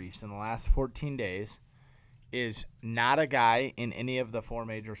increase in the last 14 days is not a guy in any of the four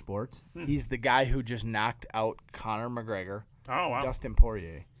major sports. He's the guy who just knocked out Conor McGregor. Oh, wow. Dustin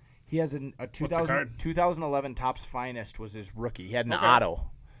Poirier. He has a 2011 Topps Finest was his rookie. He had an auto.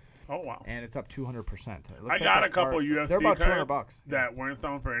 Oh, wow. And it's up 200%. I got a couple UFC They're about $200 that weren't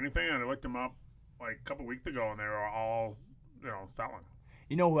selling for anything, and I looked them up a couple weeks ago, and they were all selling.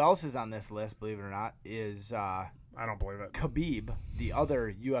 You know who else is on this list, believe it or not, is I don't believe it. Khabib, the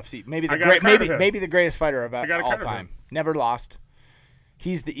other UFC, maybe the greatest fighter of all time. Never lost.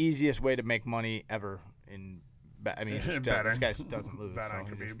 He's the easiest way to make money ever in this guy doesn't lose. So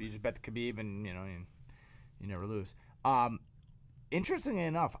you just bet the Khabib, and you never lose. Interestingly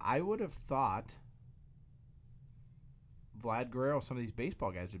enough, I would have thought Vlad Guerrero, some of these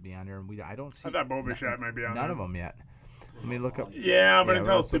baseball guys would be on here, and I don't see. I thought Bo Bichette might be on there. None of them yet. Let me look up. Yeah, but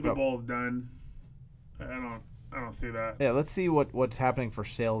until Super Bowl's done, I don't see that. Yeah, let's see what's happening for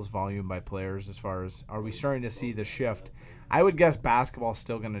sales volume by players as far as are we starting to see the shift. I would guess basketball's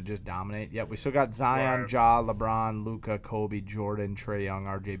still going to just dominate. Yep, we still got Zion, Ja, LeBron, Luka, Kobe, Jordan, Trae Young,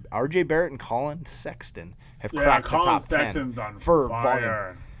 RJ Barrett, and Colin Sexton have cracked the top 10 for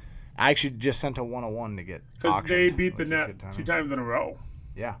volume. I actually just sent a 101 to get auctioned. Because they beat the net 2 times in a row.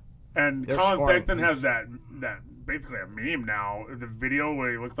 Yeah. And They're Colin scoring. Sexton has that basically a meme now. The video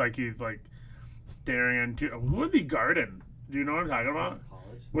where he looks like he's like staring into who is he guarding? Do you know what I'm talking about?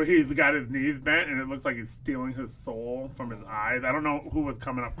 Where he's got his knees bent and it looks like he's stealing his soul from his eyes. I don't know who was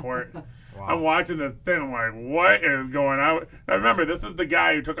coming up court. Wow. I'm watching this thing. I'm like, what is going on? Now remember, this is the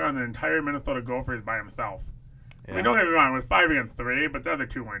guy who took on the entire Minnesota Gophers by himself. Yeah. I mean, don't get me wrong, it was 5 against 3, but the other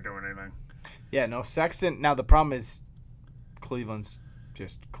two weren't doing anything. Yeah, no, Sexton. Now the problem is Cleveland's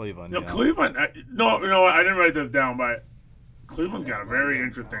just Cleveland. Cleveland. No, you know what? I didn't write this down, but Cleveland's got a very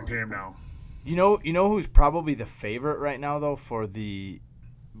interesting team now. You know who's probably the favorite right now though for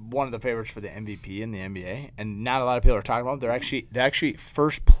one of the favorites for the MVP in the NBA, and not a lot of people are talking about them. They're actually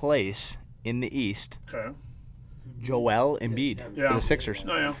first place in the East. Okay. Joel Embiid for the Sixers.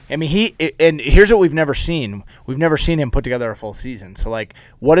 Oh, yeah. I mean, and here's what we've never seen. We've never seen him put together a full season. So, like,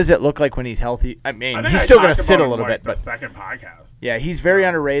 what does it look like when he's healthy? I mean, he's still going to sit a little bit, but second podcast. Yeah, he's very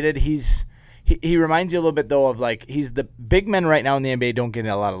underrated. He reminds you a little bit though of like he's the big men right now in the NBA don't get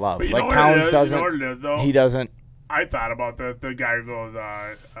a lot of love. Like Towns doesn't. You know what it is, though? He doesn't. I thought about this. The guy who goes,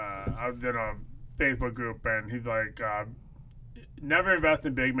 I was in a Facebook group and he's like, never invest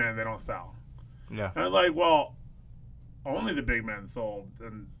in big men, they don't sell. Yeah. And I'm like, well, only the big men sold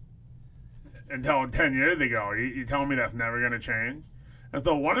until 10 years ago. You telling me that's never going to change? And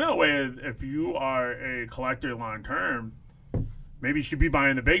so one of the ways, if you are a collector long term, maybe you should be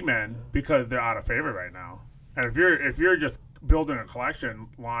buying the big men because they're out of favor right now. And if you're just building a collection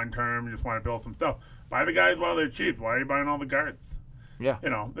long term, you just want to build some stuff, buy the guys while they're cheap. Why are you buying all the guards? Yeah. You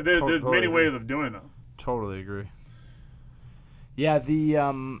know, there's many ways of doing that. Totally agree. Yeah,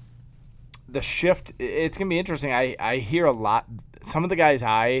 the shift, it's going to be interesting. I hear a lot. Some of the guys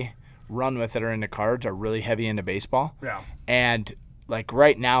I run with that are into cards are really heavy into baseball. Yeah. And, like,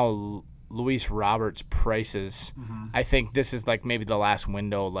 right now, Luis Roberts' prices, I think this is, like, maybe the last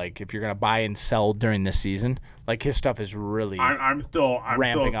window. Like, if you're going to buy and sell during this season, like, his stuff is really I'm still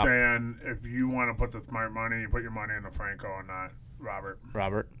ramping up. saying if you want to put the smart money, you put your money into Franco and not Robert.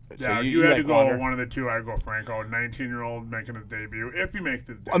 Yeah, so you had to go Wander. One of the two. I'd go Franco, 19-year-old making his debut. If he makes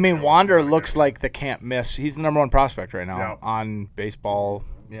his debut. I mean, Wander looks like the can't miss. He's the number one prospect right now on baseball.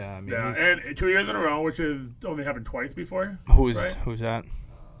 Yeah, I mean, and 2 years in a row, which has only happened twice before. Who's that?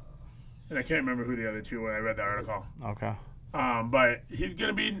 And I can't remember who the other two were. I read the article. Okay. But he's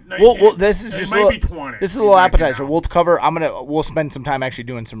gonna be 19. Well, this is just might be 20. This is a little appetizer. We'll cover. We'll spend some time actually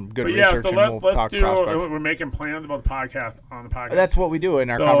doing some good research, and we'll talk prospects. We're making plans about the podcast on the podcast. That's what we do in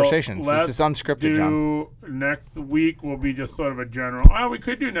our conversations. This is unscripted, John. Next week will be just sort of a general. Well, we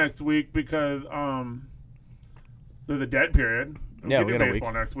could do next week because there's a dead period. We got do a baseball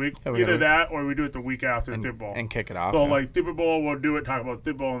week. Next week. Either that or we do it the week after Super Bowl. And kick it off. So, like, Super Bowl, we'll do it, talk about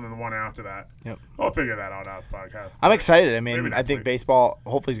Super Bowl, and then the one after that. Yep. We'll figure that out after the podcast. I'm excited. I mean, I think baseball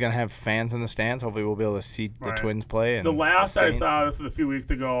hopefully is going to have fans in the stands. Hopefully we'll be able to see the Twins play. And the last I saw, this was a few weeks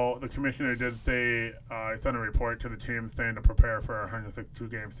ago, the commissioner did say, he sent a report to the team saying to prepare for a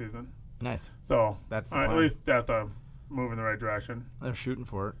 162-game season. Nice. So, that's at least that's a move in the right direction. They're shooting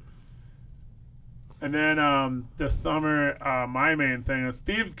for it. And then this summer, my main thing is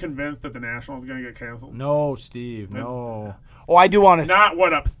Steve's convinced that the Nationals is going to get canceled. No, Steve, no. Oh, I do want to. Not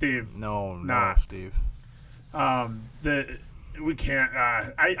what up, Steve. No, Steve. We can't.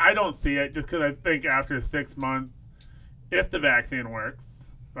 I don't see it just because I think after 6 months, if the vaccine works,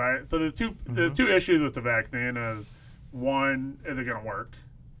 right? So there's two issues with the vaccine. Is one, is it going to work?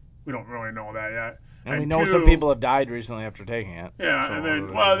 We don't really know that yet. And we know some people have died recently after taking it. Yeah, so, and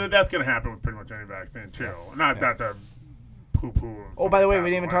then, that's going to happen with pretty much any vaccine, too. Not that the poo-poo. Oh, by the way, we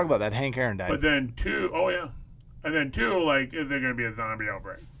didn't even talk about that. Hank Aaron died. But then And then two, like, is there going to be a zombie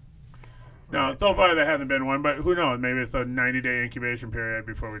outbreak? Now, so far there hasn't been one, but who knows? Maybe it's a 90-day incubation period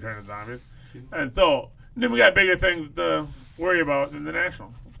before we turn to zombies. And so then we got bigger things to worry about than the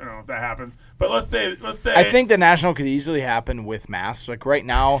National. I don't know if that happens. But let's say I think the National could easily happen with masks. Like right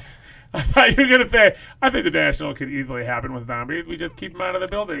now, I thought you were going to say, I think the National could easily happen with zombies. We just keep them out of the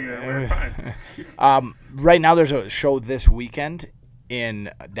building and we're fine. Right now there's a show this weekend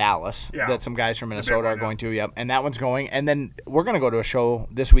in Dallas that some guys from Minnesota are going to. Yep. And that one's going. And then we're going to go to a show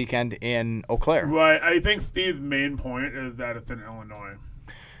this weekend in Eau Claire. Right. I think Steve's main point is that it's in Illinois.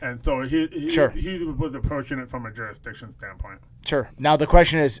 And so he was approaching it from a jurisdiction standpoint. Sure. Now the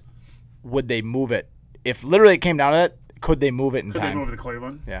question is, would they move it? If literally it came down to that, could they move it in time? Could they move it to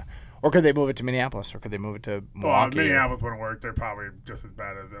Cleveland? Yeah. Or could they move it to Minneapolis? Or could they move it to Milwaukee? Well, Minneapolis wouldn't work. They're probably just as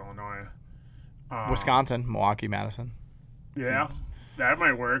bad as Illinois. Wisconsin, Milwaukee, Madison. Yeah. That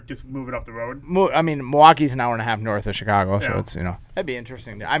might work. Just move it up the road. I mean, Milwaukee's an hour and a half north of Chicago, so it's, that'd be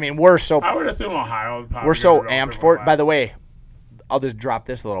interesting. I mean, I would assume Ohio would probably. We're so amped for it. By the way, I'll just drop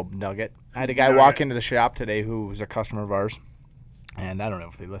this little nugget. I had a guy walk into the shop today who was a customer of ours. And I don't know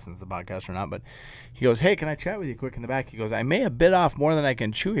if he listens to the podcast or not, but he goes, hey, can I chat with you quick in the back? He goes, I may have bit off more than I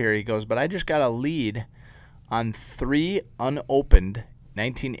can chew here. He goes, but I just got a lead on 3 unopened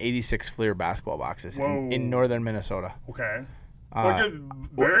 1986 Fleer basketball boxes in northern Minnesota. Okay. Which is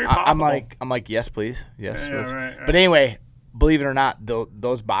very possible. I'm like, yes, please. Yes. Yeah, yes. Right. But anyway, believe it or not,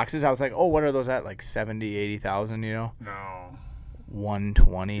 those boxes, I was like, oh, what are those at? Like 70, 80,000, you know? No.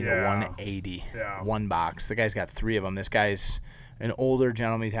 120 to 180. Yeah. One box. The guy's got 3 of them. This guy's an older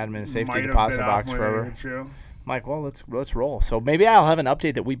gentleman. He's had him in a safety deposit box forever. I'm like, well, let's roll. So maybe I'll have an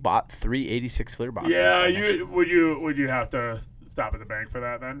update that we bought 3 86 Fleer boxes. Yeah, would you have to stop at the bank for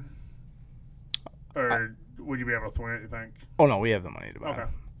that then? Or would you be able to swing it, you think? Oh, no, we have the money to buy Okay.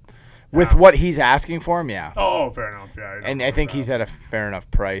 With what he's asking for him, yeah. Oh, fair enough. Yeah. And I think he's at a fair enough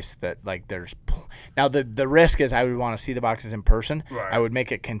price that, like, there's – now, the risk is I would want to see the boxes in person. Right. I would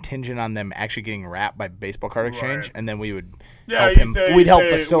make it contingent on them actually getting wrapped by Baseball Card Exchange, and then we would help him. We'd help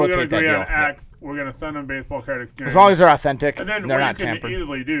facilitate that deal. We're going to send them Baseball Card Exchange. As long as they're authentic and then they're what not you tampered. can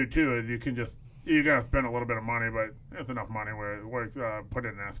easily do, too, is you're going to spend a little bit of money, but it's enough money where it works, put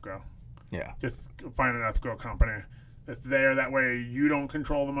it in escrow. Yeah. Just find an escrow company that's there. That way you don't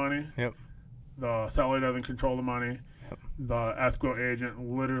control the money. Yep. The seller doesn't control the money. Yep. The escrow agent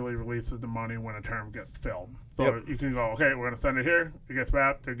literally releases the money when a term gets filled. So you can go, okay, we're going to send it here. It gets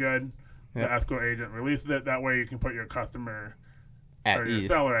wrapped. They're good. Yep. The escrow agent releases it. That way you can put your customer at or ease. your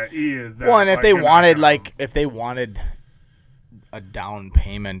seller at ease. Well, and if they wanted a down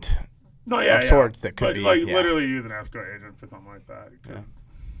payment of sorts that could be. Literally use an escrow agent for something like that.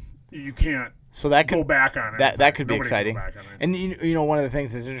 You can't go back on it. That could be exciting. And you know, one of the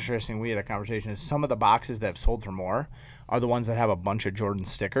things that's interesting, we had a conversation, is some of the boxes that have sold for more are the ones that have a bunch of Jordan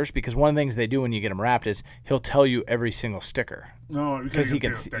stickers, because one of the things they do when you get them wrapped is he'll tell you every single sticker. No, because you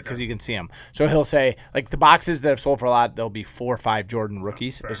can see them. So he'll say, like, the boxes that have sold for a lot, there'll be 4 or 5 Jordan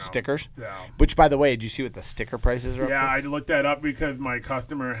rookies as stickers. Yeah. Which, by the way, did you see what the sticker prices are? Yeah, I looked that up because my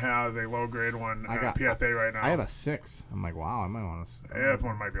customer has a low grade one PSA right now. I have a 6. I'm like, wow, I might want to. Yeah, this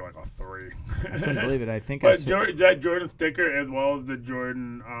one might be like a 3. I couldn't believe it. I think that Jordan sticker as well as the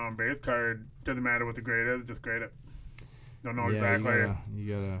Jordan base card, doesn't matter what the grade is, just grade it. Don't know exactly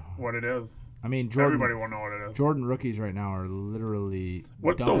you gotta what it is. I mean, everybody will know what it is. Jordan rookies right now are literally.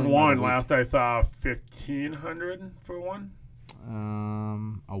 What's the one? Last I saw, 1,500 for one.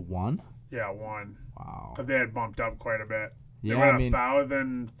 A 1? Yeah, 1. Wow. Because they had bumped up quite a bit. Yeah, they were at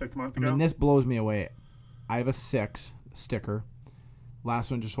 1,000 6 months ago. I mean, this blows me away. I have a 6 sticker. Last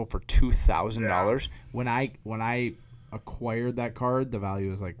one just sold for $2,000. When I acquired that card, the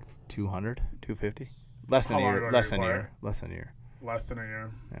value was like $200, $250. Less than a year. Less than a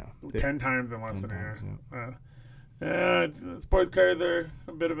year. Yeah. 10 times in less than a year. Yeah. Sports cards are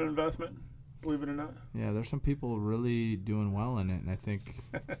a bit of an investment, believe it or not. Yeah, there's some people really doing well in it, and I think.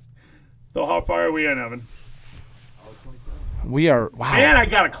 So how far are we in, Evan? We are. Wow. Man, I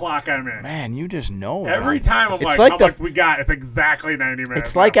got a clock on me. Man, you just know. Every time I'm how much we got? It's exactly 90 minutes.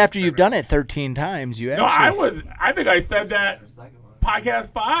 It's like after you've done it 13 times, you actually. I think I said that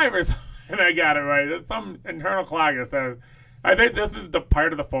podcast 5 or something. And I got it right. There's some internal clock that says, I think this is the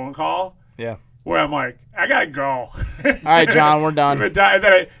part of the phone call where I'm like, I got to go. All right, John, we're done.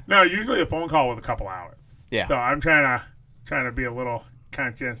 Usually the phone call was a couple hours. Yeah. So I'm trying to be a little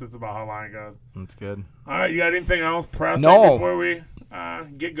conscientious about how long it goes. That's good. All right, you got anything else pressing before we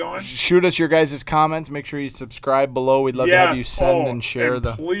get going? Shoot us your guys' comments. Make sure you subscribe below. We'd love to have you send and share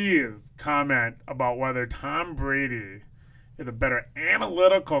please comment about whether Tom Brady is a better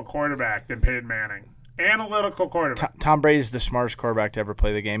analytical quarterback than Peyton Manning. Analytical quarterback. Tom Brady's the smartest quarterback to ever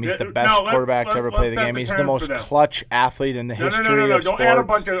play the game. He's the best quarterback to ever play the game. He's the most clutch athlete in the history of sports. Don't add a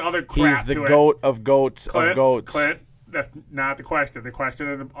bunch of other crap. He's the GOAT of goats of goats. Clint, that's not the question. The question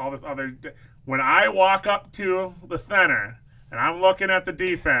is all this other. When I walk up to the center and I'm looking at the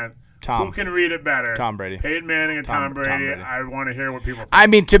defense, who can read it better? Tom Brady. Peyton Manning and Tom Brady. I want to hear what people think. I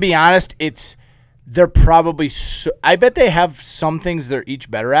mean, to be honest, they're probably I bet they have some things they're each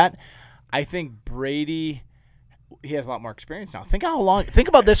better at. I think Brady, he has a lot more experience now. Think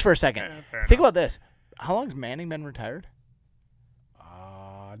about this for a second. Think about this. How long has Manning been retired?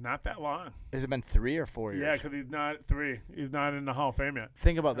 Not that long. Has it been 3 or 4 years? Yeah, because he's not 3. He's not in the Hall of Fame yet.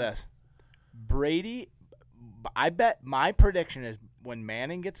 Think about this. Brady, I bet my prediction is when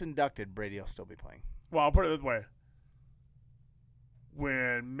Manning gets inducted, Brady will still be playing. Well, I'll put it this way.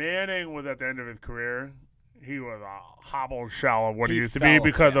 When Manning was at the end of his career, he was a hobbled shell of what he used to be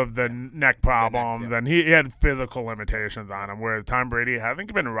because of the neck problems, and he had physical limitations on him, whereas Tom Brady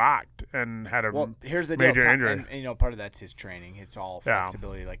hasn't been rocked and had a here's the major deal. injury. And part of that's his training. It's all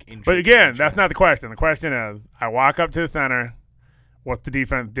flexibility, like injury. But again, that's not the question. The question is, I walk up to the center. What's the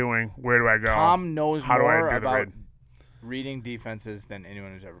defense doing? Where do I go? Tom knows more about reading defenses than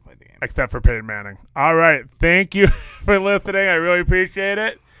anyone who's ever played the game. Except for Peyton Manning. All right. Thank you for listening. I really appreciate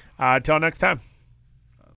it. Until next time.